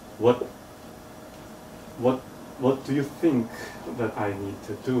 What do you think that I need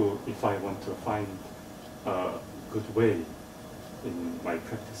to do if I want to find a good way in my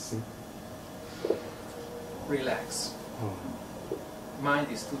practicing? Relax.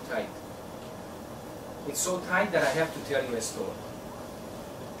 Mind is too tight. It's so tight that I have to tell you a story.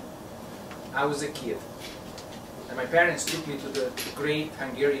 I was a kid, and my parents took me to the great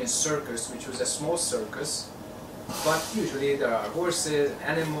Hungarian circus, which was a small circus, but usually there are horses,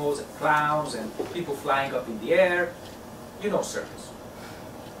 and animals, and clowns, and people flying up in the air. You know circus.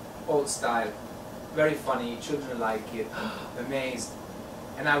 Old style, very funny, children like it, amazed.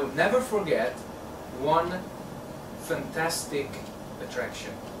 And I would never forget one fantastic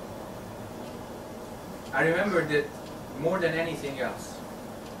attraction. I remembered it more than anything else.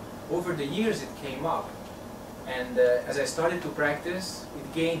 Over the years it came up, and as I started to practice,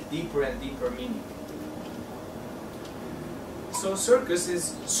 it gained deeper and deeper meaning. So circus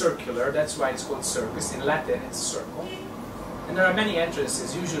is circular, that's why it's called circus. In Latin it's circle. And there are many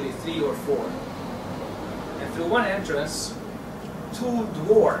entrances, usually 3 or 4. And through one entrance, 2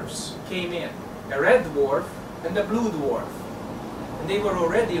 dwarves came in, a red dwarf and a blue dwarf. And they were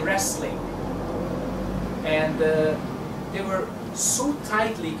already wrestling. And they were so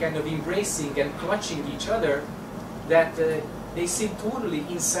tightly kind of embracing and clutching each other that they seemed totally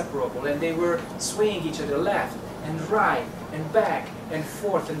inseparable, and they were swaying each other left and right and back and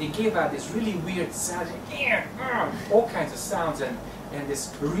forth, and they gave out this really weird sound, all kinds of sounds, and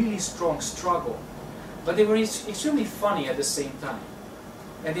this really strong struggle. But they were extremely funny at the same time.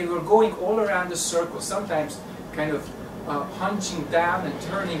 And they were going all around the circle, sometimes kind of hunching down and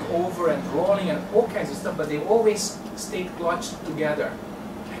turning over and rolling and all kinds of stuff, but they always stayed clutched together.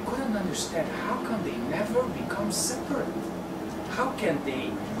 I couldn't understand, how come they never become separate? How can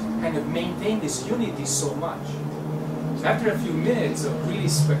they kind of maintain this unity so much? So after a few minutes of really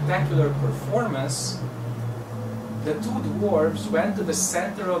spectacular performance, the 2 dwarves went to the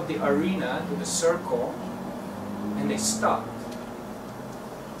center of the arena, to the circle, and they stopped.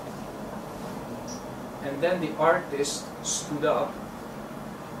 And then the artist stood up.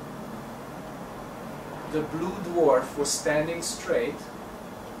 The blue dwarf was standing straight,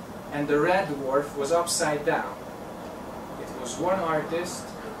 and the red dwarf was upside down. It was one artist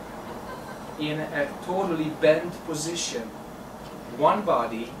in a totally bent position. One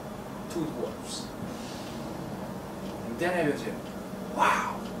body, 2 dwarfs. And then I was like,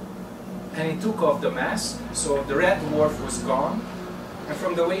 wow! And he took off the mask, so the red dwarf was gone. And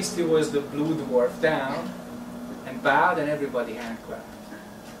from the waist he was the blue dwarf down, and bowed, and everybody hand clapped.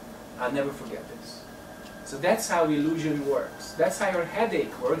 I'll never forget this. So that's how illusion works. That's how your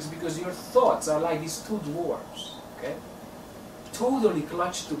headache works, because your thoughts are like these 2 dwarfs, okay? Totally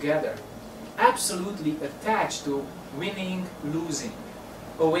clutched together, absolutely attached to winning, losing,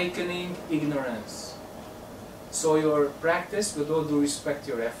 awakening, ignorance. So your practice, with all due respect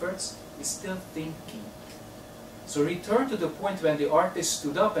to your efforts, is still thinking. So return to the point when the artist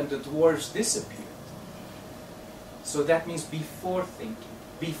stood up and the dwarves disappeared. So that means before thinking,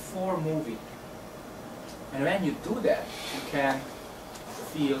 before moving. And when you do that, you can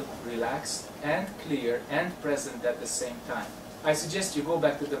feel relaxed and clear and present at the same time. I suggest you go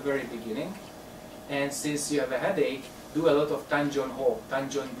back to the very beginning, and since you have a headache, do a lot of Tanjon Ho,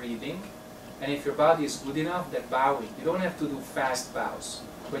 Tanjon breathing. And if your body is good enough, then bowing. You don't have to do fast bows.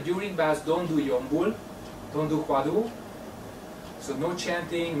 But during bows, don't do Yombul, don't do Hwadu. So no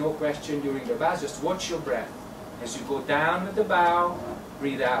chanting, no question during the bows, just watch your breath. As you go down with the bow,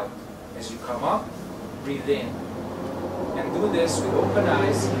 breathe out. As you come up, breathe in. And do this with open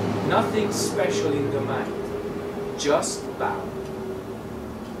eyes, nothing special in the mind. Just bow.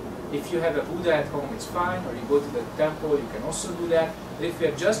 If you have a Buddha at home, it's fine, or you go to the temple, you can also do that. But if you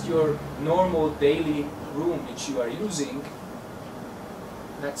have just your normal daily room which you are using,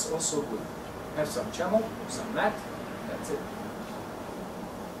 that's also good. Have some chamok, some mat, that's it.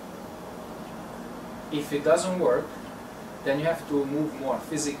 If it doesn't work, then you have to move more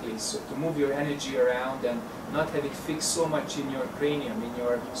physically, so to move your energy around and not have it fixed so much in your cranium, in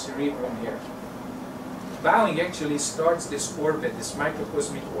your cerebrum here. Bowing actually starts this orbit, this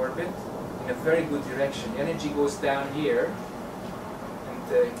microcosmic orbit, in a very good direction. The energy goes down here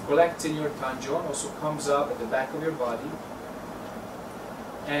and collects in your Tanjon, also comes up at the back of your body.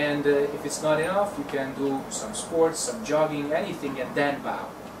 And if it's not enough, you can do some sports, some jogging, anything, and then bow.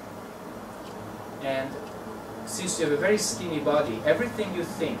 And since you have a very skinny body, everything you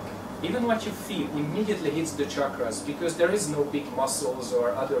think, even what you feel, immediately hits the chakras, because there is no big muscles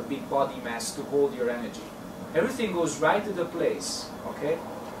or other big body mass to hold your energy. Everything goes right to the place, okay,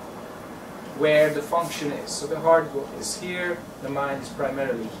 where the function is. So the heart is here, the mind is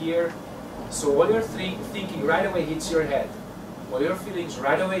primarily here. So all your thinking right away hits your head. All your feelings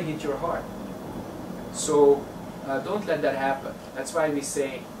right away hit your heart. So don't let that happen. That's why we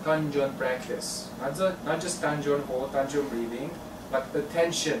say Tanjon practice. Not just Tanjon Ho, Tanjon breathing, but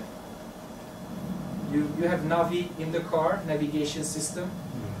attention. You have Navi in the car, navigation system.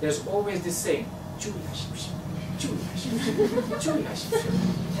 There's always the same.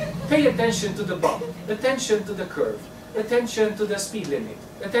 Pay attention to the bump, attention to the curve, attention to the speed limit,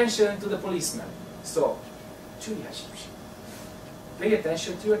 attention to the policeman. So, pay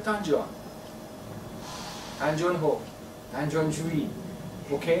attention to your Tanjon. Tanjon Ho, Tanjon Jui.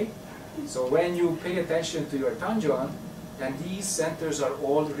 Okay? So when you pay attention to your Tanjon, then these centers are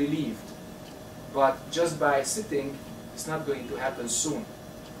all relieved. But just by sitting, it's not going to happen soon.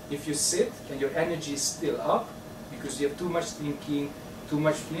 If you sit and your energy is still up, because you have too much thinking, too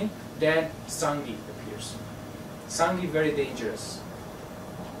much feeling, then Sanghi appears. Sanghi very dangerous.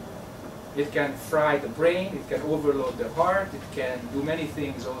 It can fry the brain, it can overload the heart, it can do many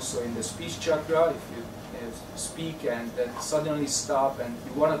things also in the speech chakra. If you speak and then suddenly stop and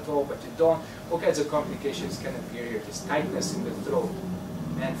you want to talk but you don't, all kinds of complications can appear here. This tightness in the throat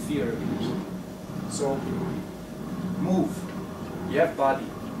and fear appears. So move. You have body.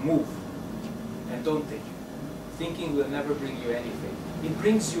 Move. And don't think. Thinking will never bring you anything. It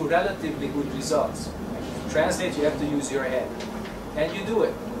brings you relatively good results. To translate, you have to use your head. And you do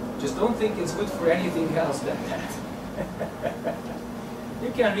it. Just don't think it's good for anything else than that.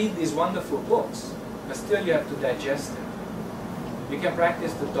 You can read these wonderful books, but still you have to digest it. You can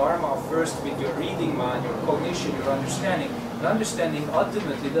practice the Dharma first with your reading mind, your cognition, your understanding. And understanding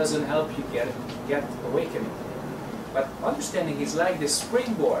ultimately doesn't help you get awakening. But understanding is like this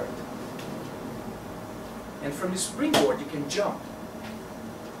springboard. And from the springboard you can jump.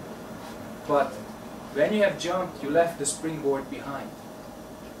 But when you have jumped, you left the springboard behind.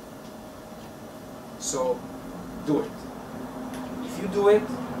 So do it. If you do it,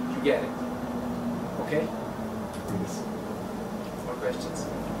 you get it. Okay? Yes. More questions?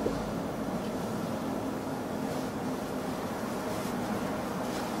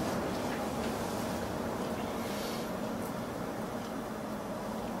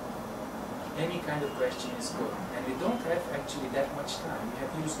 Any kind of question is good. And we don't have actually that much time. We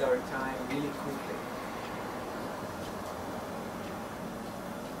have used our time really quickly.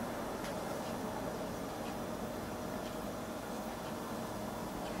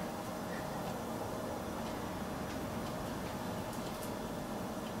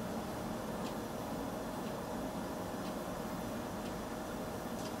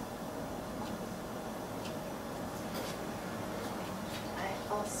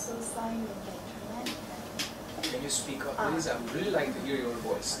 Also saw you in the internet. Can you speak up, please? I would really like to hear your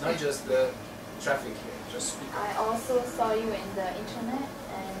voice, not just the traffic here. Just speak up. I also saw you in the internet,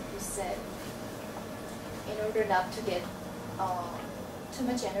 and you said, in order not to get too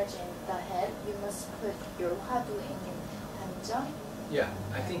much energy in the head, you must put your hadu in Tanjon. Yeah,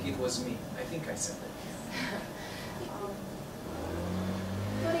 I think it was me. I think I said that.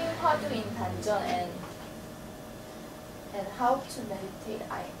 Putting hadu in Tanjon and how to meditate,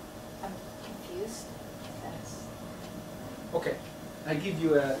 I'm confused. That's Okay, I give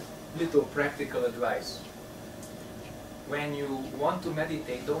you a little practical advice. When you want to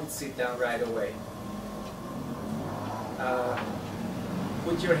meditate, don't sit down right away.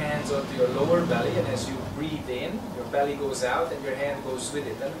 Put your hands onto your lower belly, and as you breathe in, your belly goes out and your hand goes with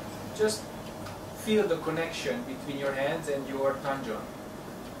it. And just feel the connection between your hands and your Tanjon.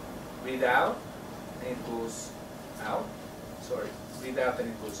 Breathe out, and it goes out. Sorry, breathe out and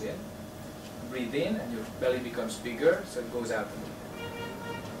it goes in. Breathe in and your belly becomes bigger, so it goes out and in.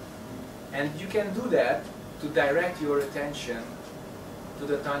 And you can do that to direct your attention to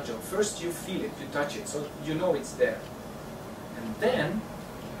the Tanjon. First you feel it, you touch it, so you know it's there. And then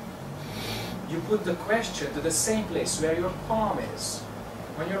you put the question to the same place where your palm is,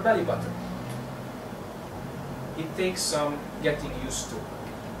 on your belly button. It takes some getting used to.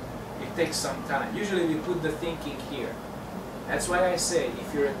 It takes some time. Usually we put the thinking here. That's why I say,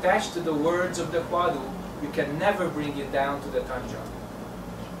 if you're attached to the words of the Hwadu, you can never bring it down to the Tanjon.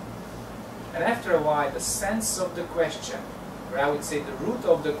 And after a while, the sense of the question, or I would say the root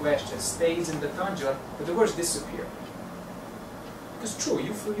of the question, stays in the Tanjon, but the words disappear. It's true,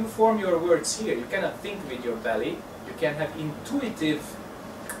 you form your words here. You cannot think with your belly. You can have intuitive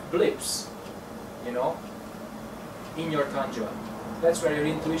blips, you know, in your Tanjon. That's where your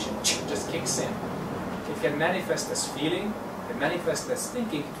intuition just kicks in. It can manifest as feeling, it can manifest as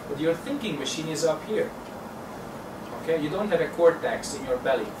thinking, but your thinking machine is up here. Okay, you don't have a cortex in your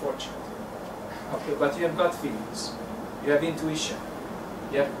belly, fortunately. Okay, but you have gut feelings, you have intuition,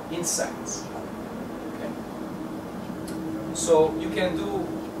 you have insights. Okay, so you can do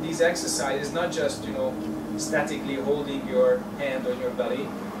these exercises, not just, you know, statically holding your hand on your belly,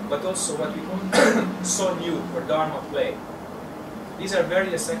 but also what we call Son-Yu or Dharma play. These are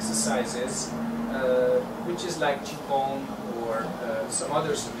various exercises, which is like Qigong or some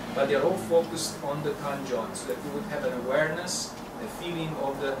others, but they're all focused on the Tanjon, so that you would have an awareness, the feeling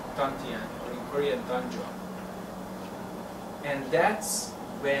of the Tantian, or in Korean Tanjon. And that's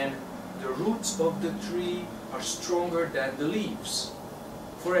when the roots of the tree are stronger than the leaves.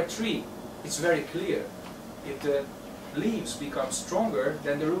 For a tree, it's very clear. If the leaves become stronger,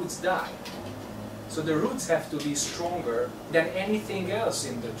 then the roots die. So the roots have to be stronger than anything else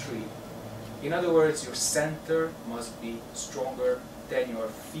in the tree. In other words, your center must be stronger than your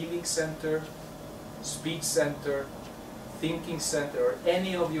feeling center, speech center, thinking center, or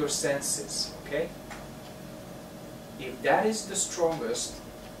any of your senses, okay? If that is the strongest,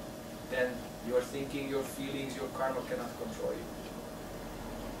 then your thinking, your feelings, your karma cannot control you.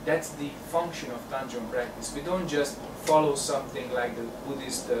 That's the function of Tanjon practice. We don't just follow something like the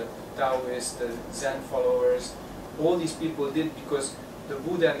Buddhist, the Taoist, the Zen followers. All these people did because the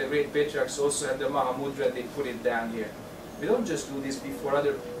Buddha and the great patriarchs also had the Mahamudra and they put it down here. We don't just do this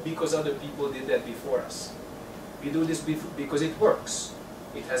because other people did that before us. We do this because it works.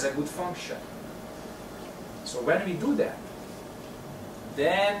 It has a good function. So when we do that,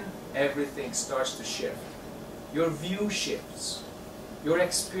 then everything starts to shift. Your view shifts. Your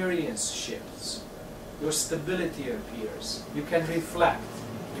experience shifts. Your stability appears. You can reflect.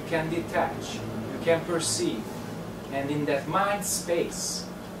 You can detach. You can perceive. And in that mind space,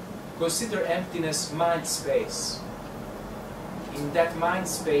 consider emptiness mind space. In that mind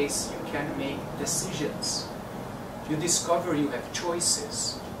space, you can make decisions. You discover you have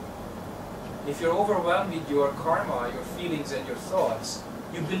choices. If you're overwhelmed with your karma, your feelings and your thoughts,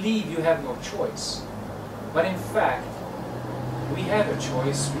 you believe you have no choice. But in fact, we have a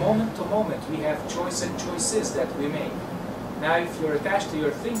choice. Moment to moment, we have choice and choices that we make. Now, if you're attached to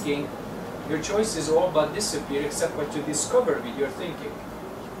your thinking, your choices all but disappear except what you discover with your thinking.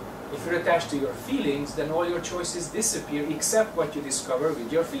 If you're attached to your feelings, then all your choices disappear except what you discover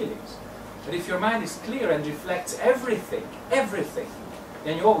with your feelings. But if your mind is clear and reflects everything,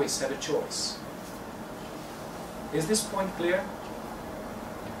 then you always have a choice. Is this point clear?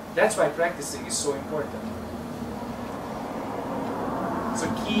 That's why practicing is so important. So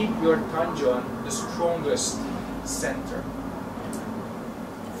keep your Tanjon the strongest center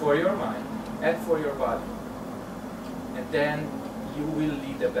for your mind and for your body. And then you will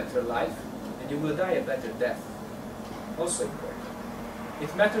lead a better life and you will die a better death. Also important.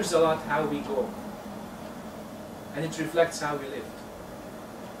 It matters a lot how we go. And it reflects how we live.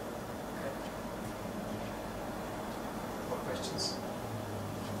 Okay. More questions?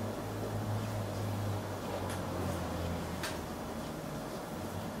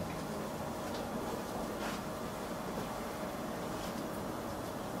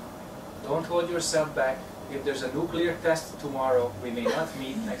 Don't hold yourself back. If there's a nuclear test tomorrow, we may not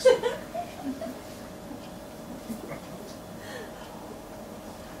meet next week.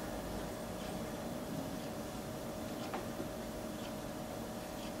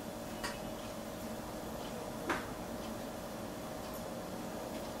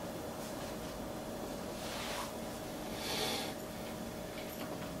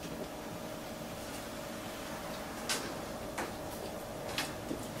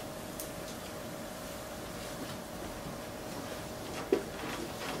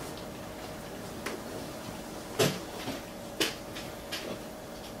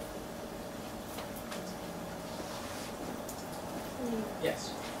 Yes.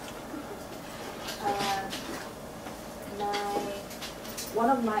 One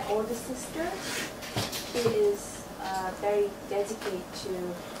of my older sisters, she is very dedicated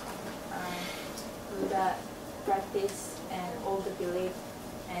to Buddha practice and all the belief.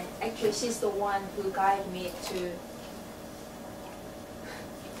 And actually, she's the one who guided me to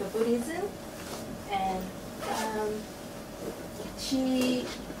the Buddhism. And she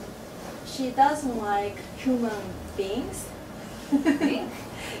doesn't like human beings.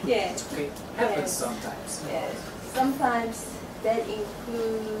 Yeah. It's okay. Happens sometimes. Yeah. Sometimes that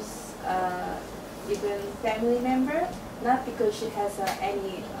includes even family member, not because she has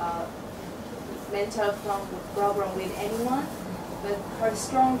any mental problem with anyone, but her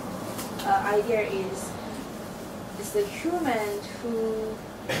strong idea is it's the human who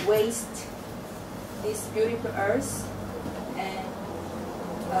waste this beautiful earth, and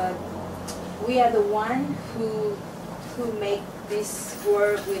we are the one who make this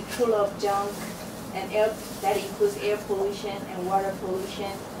world with full of junk and air, that includes air pollution and water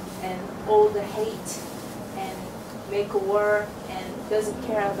pollution and all the hate, and make a war and doesn't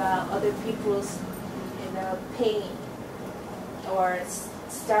care about other people's, pain or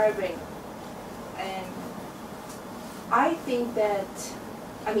starving. And I think that,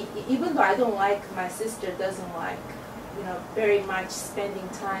 I mean, even though I don't like, my sister doesn't like, very much spending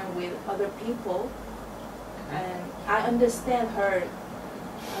time with other people, and I understand her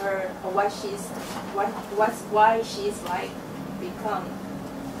why she's like become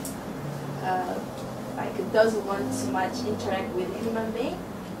like doesn't want so much interact with human being,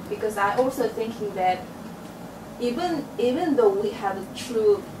 because I also thinking that even though we have a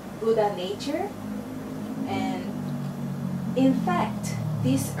true Buddha nature, and in fact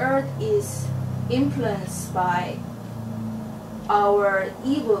this earth is influenced by our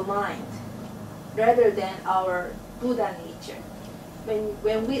evil mind rather than our Buddha nature.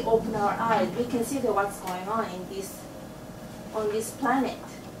 When we open our eyes, we can see that what's going on on this planet.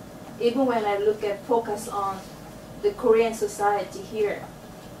 Even when I focus on the Korean society here,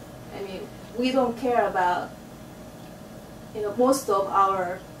 I mean, we don't care about, most of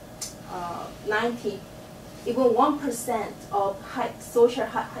our even 1% of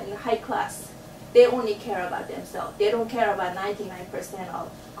high class, they only care about themselves. They don't care about 99% of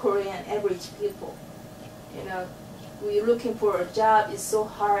Korean average people. We're looking for a job, it's so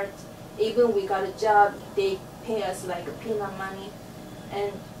hard. Even we got a job, they pay us like a peanut money.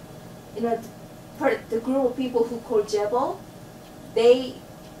 And the group of people who call Jebel, they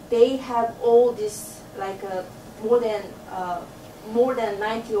have all this like more than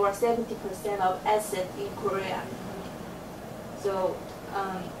 90 or 70% of assets in Korea. So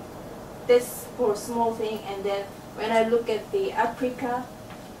that's for a small thing. And then when I look at the Africa,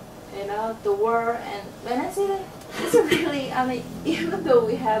 the world, and when I say that, it's really, I mean, even though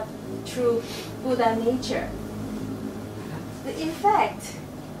we have true Buddha nature, in fact,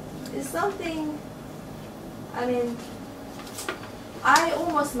 it's something, I mean,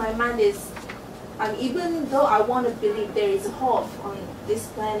 my mind is, even though I want to believe there is hope on this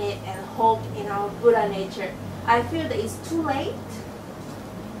planet and hope in our Buddha nature, I feel that it's too late,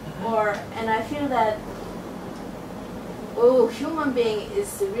 and I feel that, human being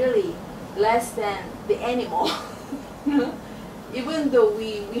is really less than the animal. Even though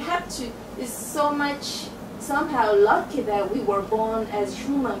we have to, it's so much somehow lucky that we were born as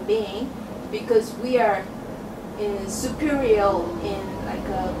human being, because we are superior in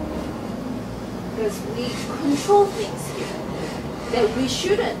because we control things here that we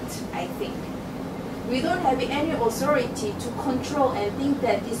shouldn't. I think we don't have any authority to control and think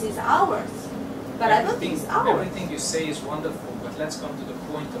that this is ours. But I don't think it's ours. Everything you say is wonderful, but let's come to the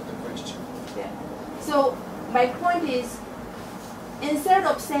point of the question. Yeah. So my point is, instead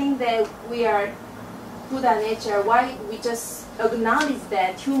of saying that we are Buddha nature, why we just acknowledge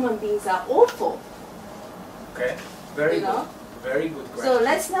that human beings are awful? Okay, very good. Very good question. So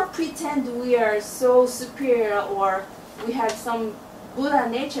let's not pretend we are so superior or we have some Buddha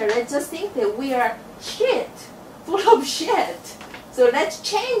nature. Let's just think that we are shit, full of shit. So let's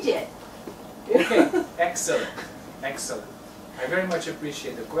change it. Okay, excellent, excellent. I very much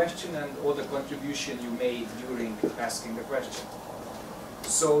appreciate the question and all the contribution you made during asking the question.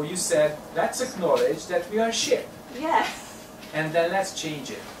 So you said, let's acknowledge that we are shit. Yeah. And then let's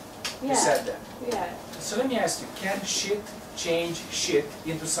change it. Yeah. You said that. Yeah. So let me ask you, can shit change shit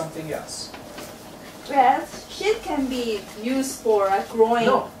into something else? Well, shit can be used for growing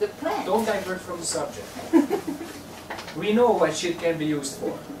the plant. Don't divert from the subject. We know what shit can be used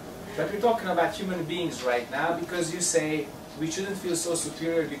for. But we're talking about human beings right now, because you say we shouldn't feel so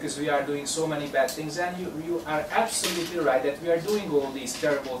superior because we are doing so many bad things, and you are absolutely right that we are doing all these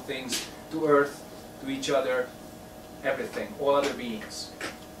terrible things to Earth, to each other, everything, all other beings.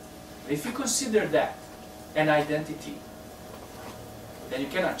 If you consider that an identity, then you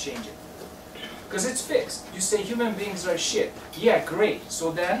cannot change it. Because it's fixed. You say human beings are shit. Yeah, great.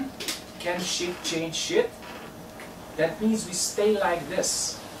 So then, can shit change shit? That means we stay like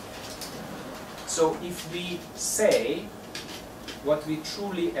this. So if we say what we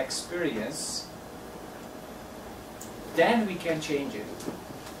truly experience, then we can change it.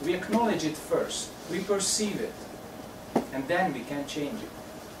 We acknowledge it first. We perceive it. And then we can change it.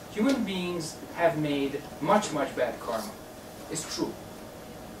 Human beings have made much, much bad karma. It's true.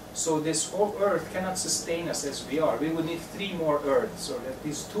 So this whole earth cannot sustain us as we are. We would need 3 more earths, or at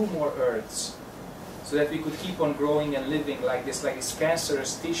least 2 more earths, so that we could keep on growing and living like this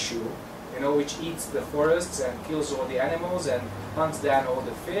cancerous tissue, which eats the forests and kills all the animals and hunts down all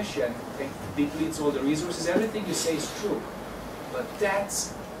the fish and depletes all the resources. Everything you say is true. But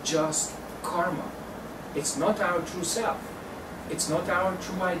that's just karma. It's not our true self. It's not our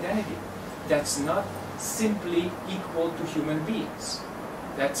true identity. That's not simply equal to human beings.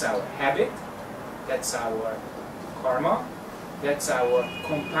 That's our habit, that's our karma, that's our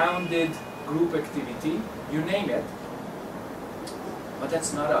compounded group activity, you name it. But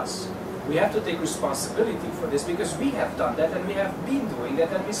that's not us. We have to take responsibility for this because we have done that and we have been doing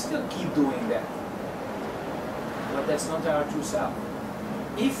that and we still keep doing that. But that's not our true self.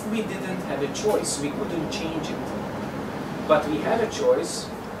 If we didn't have a choice, we couldn't change it. But we have a choice.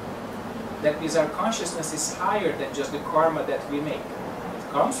 That means our consciousness is higher than just the karma that we make.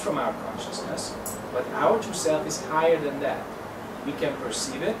 It comes from our consciousness, but our true self is higher than that. We can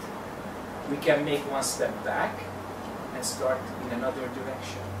perceive it, we can make one step back and start in another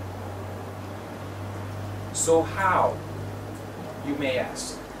direction. So how, you may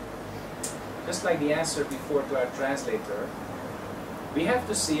ask? Just like the answer before to our translator, we have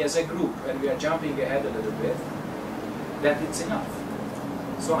to see as a group, and we are jumping ahead a little bit, that it's enough.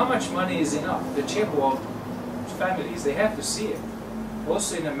 So how much money is enough? The chaebol families, they have to see it.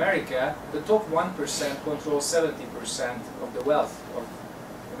 Also in America, the top 1% controls 70% of the wealth of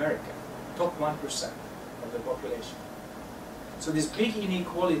America. Top 1% of the population. So these big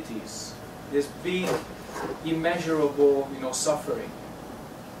inequalities, this big immeasurable, suffering,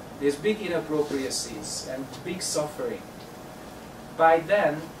 these big inappropriacies and big suffering, by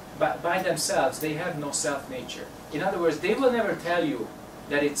themselves, they have no self-nature. In other words, they will never tell you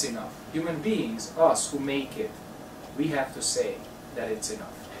that it's enough. Human beings, us who make it, we have to say that it's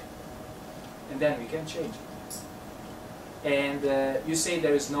enough. And then we can change it. And you say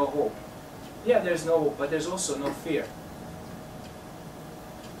there is no hope. Yeah, there's no hope, but there's also no fear.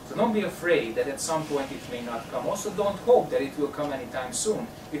 So don't be afraid that at some point it may not come. Also don't hope that it will come anytime soon,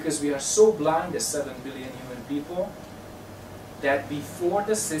 because we are so blind as 7 billion human people that before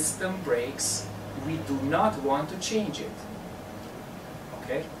the system breaks, we do not want to change it.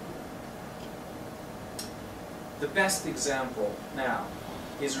 Okay? The best example now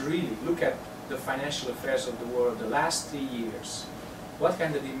is really, look at the financial affairs of the world the last 3 years. What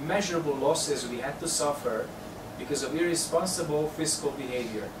kind of immeasurable losses we had to suffer because of irresponsible fiscal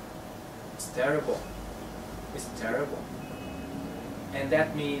behavior. It's terrible. It's terrible. And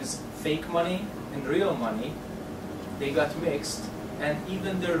that means fake money and real money, they got mixed, and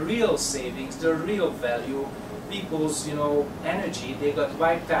even the real savings, the real value, people's energy, they got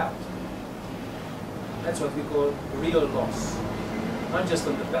wiped out. That's what we call real loss. Not just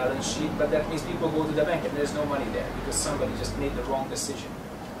on the balance sheet, but that means people go to the bank and there's no money there because somebody just made the wrong decision.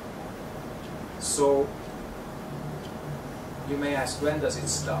 So you may ask, when does it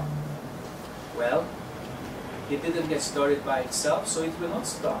stop? Well, it didn't get started by itself, so it will not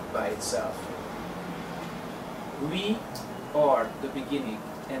stop by itself. We are the beginning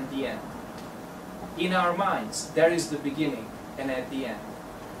and the end. In our minds, there is the beginning and at the end.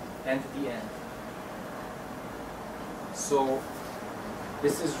 And the end. So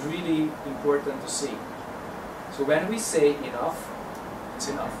this is really important to see. So when we say enough, it's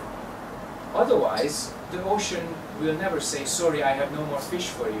enough. Otherwise, the ocean will never say, sorry, I have no more fish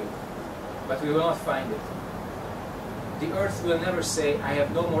for you. But we will not find it. The earth will never say, I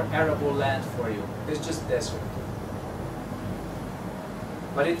have no more arable land for you. It's just desert.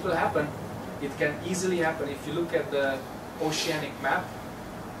 But it will happen. It can easily happen. If you look at the oceanic map,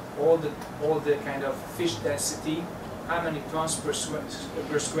 all the kind of fish density, how many tons per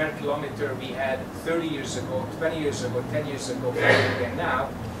square kilometer we had 30 years ago, 20 years ago, 10 years ago, and now,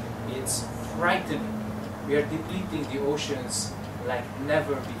 it's frightening. We are depleting the oceans like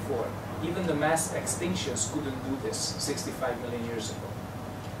never before. Even the mass extinctions couldn't do this 65 million years ago.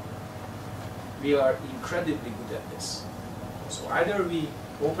 We are incredibly good at this. So either we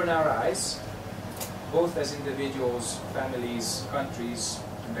open our eyes, both as individuals, families, countries,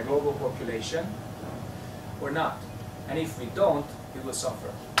 and the global population, or not. And if we don't, we will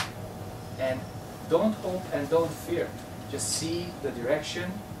suffer. And don't hope and don't fear. Just see the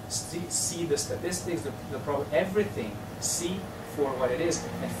direction, see the statistics, the problem, everything. See for what it is,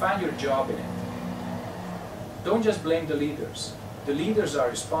 and find your job in it. Don't just blame the leaders. The leaders are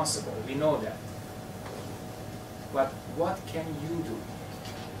responsible, we know that. But what can you do?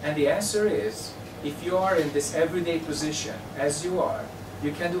 And the answer is, if you are in this everyday position, as you are,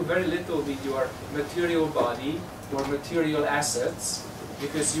 you can do very little with your material body, your material assets,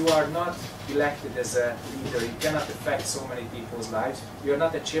 because you are not elected as a leader. You cannot affect so many people's lives. You are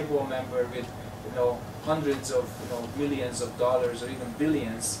not a chaebol member with hundreds of millions of dollars or even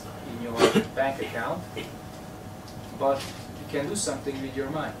billions in your bank account. But you can do something with your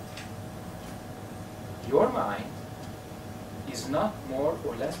mind. Your mind is not more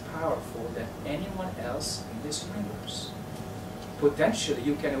or less powerful than anyone else in this universe. potentially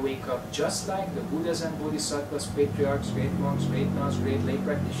you can wake up just like the Buddhas and Bodhisattvas, patriarchs, great monks, great nuns, great lay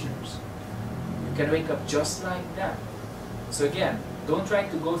practitioners. You can wake up just like that. So again, don't try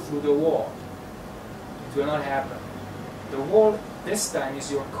to go through the wall. It will not happen. The wall this time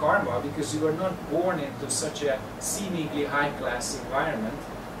is your karma, because you were not born into such a seemingly high-class environment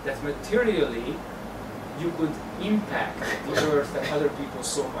that materially you could impact the earth and other people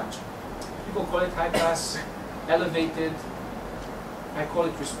so much. People call it high-class, elevated. I call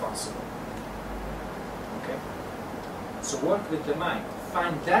it responsible. Okay? So work with the mind.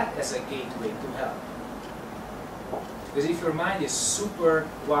 Find that as a gateway to hell. Because if your mind is super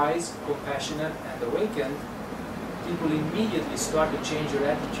wise, compassionate, and awakened, people immediately start to change your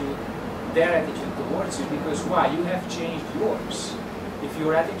attitude, their attitude towards you, because why? You have changed yours. If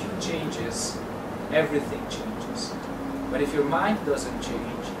your attitude changes, everything changes. But if your mind doesn't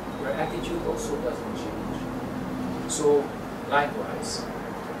change, your attitude also doesn't change. So, likewise,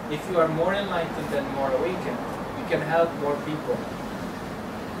 if you are more enlightened and more awakened, you can help more people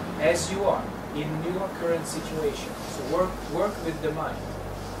as you are in your current situation. So work with the mind.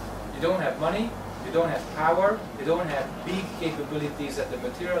 You don't have money, you don't have power, you don't have big capabilities at the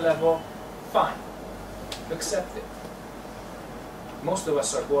material level, fine. Accept it. Most of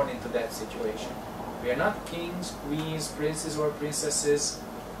us are born into that situation. We are not kings, queens, princes or princesses,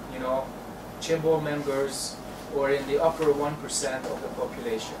 you know, chaebol members, or in the upper 1% of the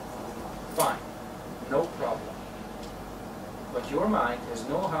population. Fine. No problem. But your mind has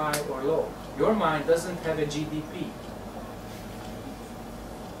no high or low. Your mind doesn't have a GDP.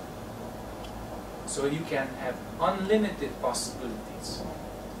 So you can have unlimited possibilities.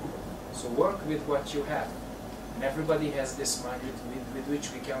 So work with what you have. And everybody has this mind with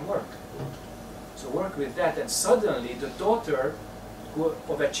which we can work. So work with that, and suddenly the daughter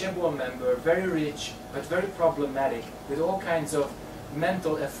of a chaebol member, very rich but very problematic, with all kinds of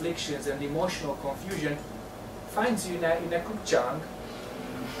mental afflictions and emotional confusion, finds you in a kukchang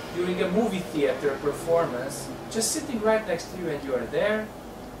during a movie theater performance, just sitting right next to you, and you are there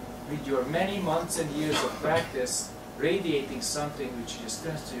with your many months and years of practice, radiating something which just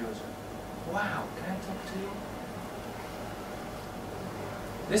turns to you and says, wow, can I talk to you?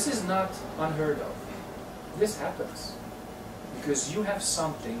 This is not unheard of. This happens because you have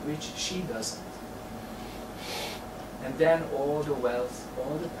something which she doesn't. And then all the wealth,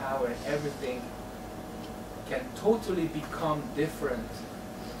 all the power, and everything can totally become different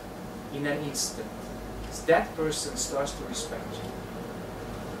in an instant. Because that person starts to respect you.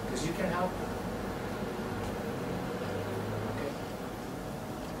 Because you can help them. Okay?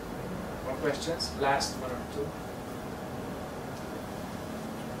 More questions? Last one or two.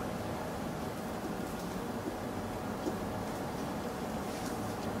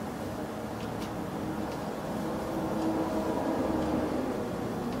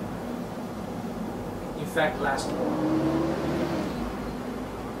 In fact, last one.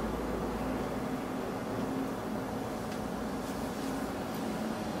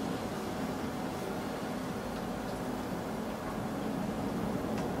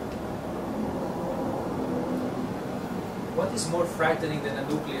 What is more frightening than a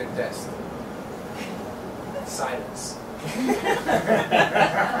nuclear test? Silence.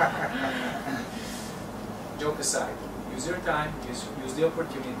 Joke aside, use your time, use the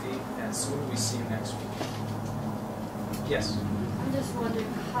opportunity, and soon we see you next week. Yes? I'm just wondering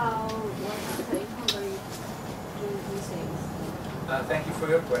what's the takeaway do these things? Thank you for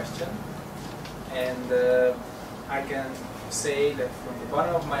your question. And I can say that from the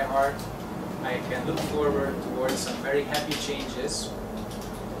bottom of my heart, I can look forward towards some very happy changes.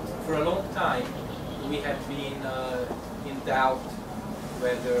 For a long time, we have been in doubt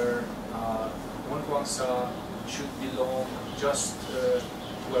whether Wonkwangsa should belong just to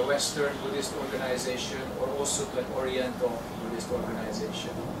a Western Buddhist organization or also to an Oriental Buddhist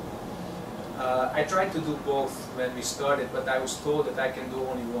organization. I tried to do both when we started, but I was told that I can do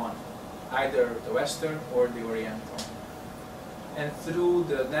only one, either the Western or the Oriental. And through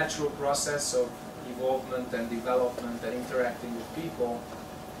the natural process of evolvement and development and interacting with people,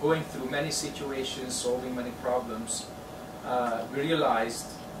 going through many situations, solving many problems, we realized,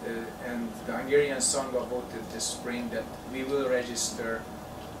 and the Hungarian Sangha voted this spring, that we will register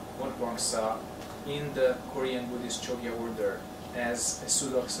Wonkwangsa in the Korean Buddhist Chogya order as a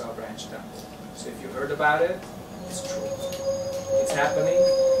Sudoksa branch temple. So if you heard about it, it's true. It's happening,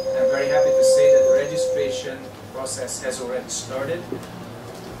 and I'm very happy to say that the registration process has already started,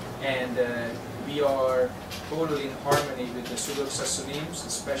 and we are totally in harmony with the Sudoksa Sunims.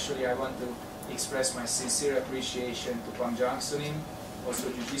 Especially I want to express my sincere appreciation to Chong An Sunim, also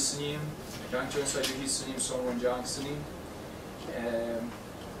Juji Sunim, Jangchonsa Juji Sunim, Songwon Jang Sunim,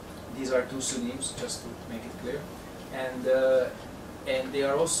 These are 2 Sunims, just to make it clear. And they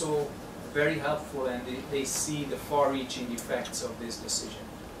are also very helpful, and they see the far-reaching effects of this decision.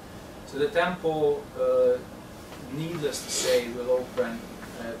 So the temple, needless to say, will open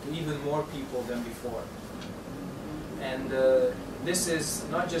to even more people than before. And this is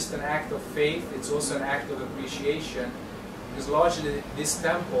not just an act of faith, it's also an act of appreciation, because largely this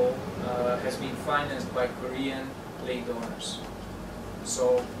temple has been financed by Korean lay donors.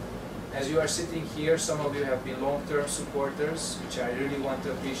 So as you are sitting here, some of you have been long-term supporters, which I really want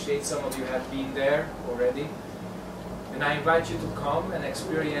to appreciate. Some of you have been there already. And I invite you to come and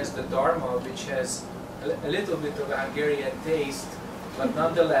experience the Dharma, which has a little bit of a Hungarian taste, but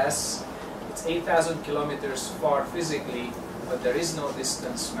nonetheless, it's 8,000 kilometers far physically, but there is no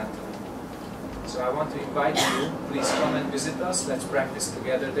distance mentally. So I want to invite you, please come and visit us, let's practice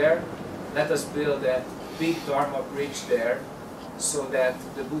together there. Let us build that big Dharma bridge there, so that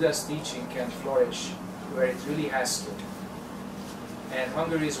the Buddha's teaching can flourish where it really has to. And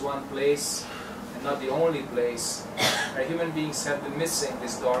Hungary is one place, and not the only place, where human beings have been missing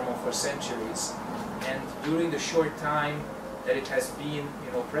this Dharma for centuries. And during the short time that it has been,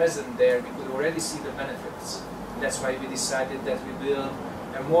 present there, we could already see the benefits. And that's why we decided that we build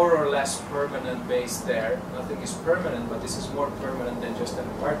a more or less permanent base there. Nothing is permanent, but this is more permanent than just an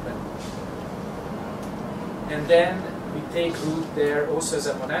apartment. And then we take root there also as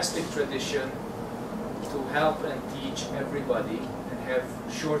a monastic tradition to help and teach everybody and have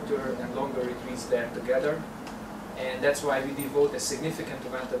shorter and longer retreats there together. And that's why we devote a significant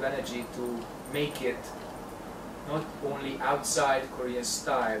amount of energy to make it not only outside Korean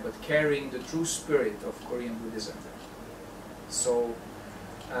style, but carrying the true spirit of Korean Buddhism. So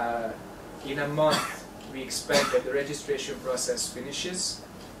in a month we expect that the registration process finishes,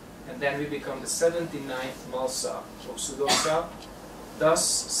 and then we become the 79th Malsa of Sudosa, thus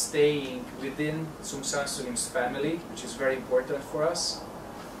staying within Chong An Sunim's family, which is very important for us.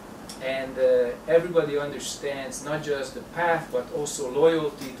 And everybody understands not just the path, but also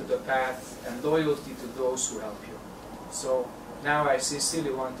loyalty to the path and loyalty to those who help you. So now I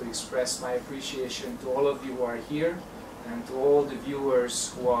sincerely want to express my appreciation to all of you who are here, and to all the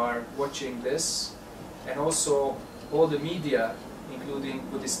viewers who are watching this, and also all the media, including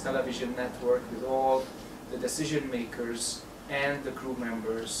Buddhist television network, with all the decision makers and the crew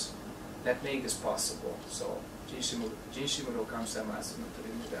members that make this possible. So, Jinshimuro kamsamasu no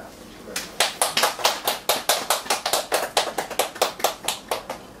torimuda. Thank you very much.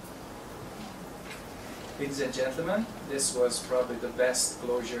 Ladies and gentlemen, this was probably the best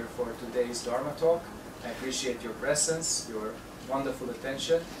closure for today's Dharma talk. I appreciate your presence, your wonderful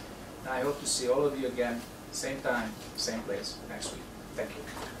attention. And I hope to see all of you again, same time, same place, next week. Thank you.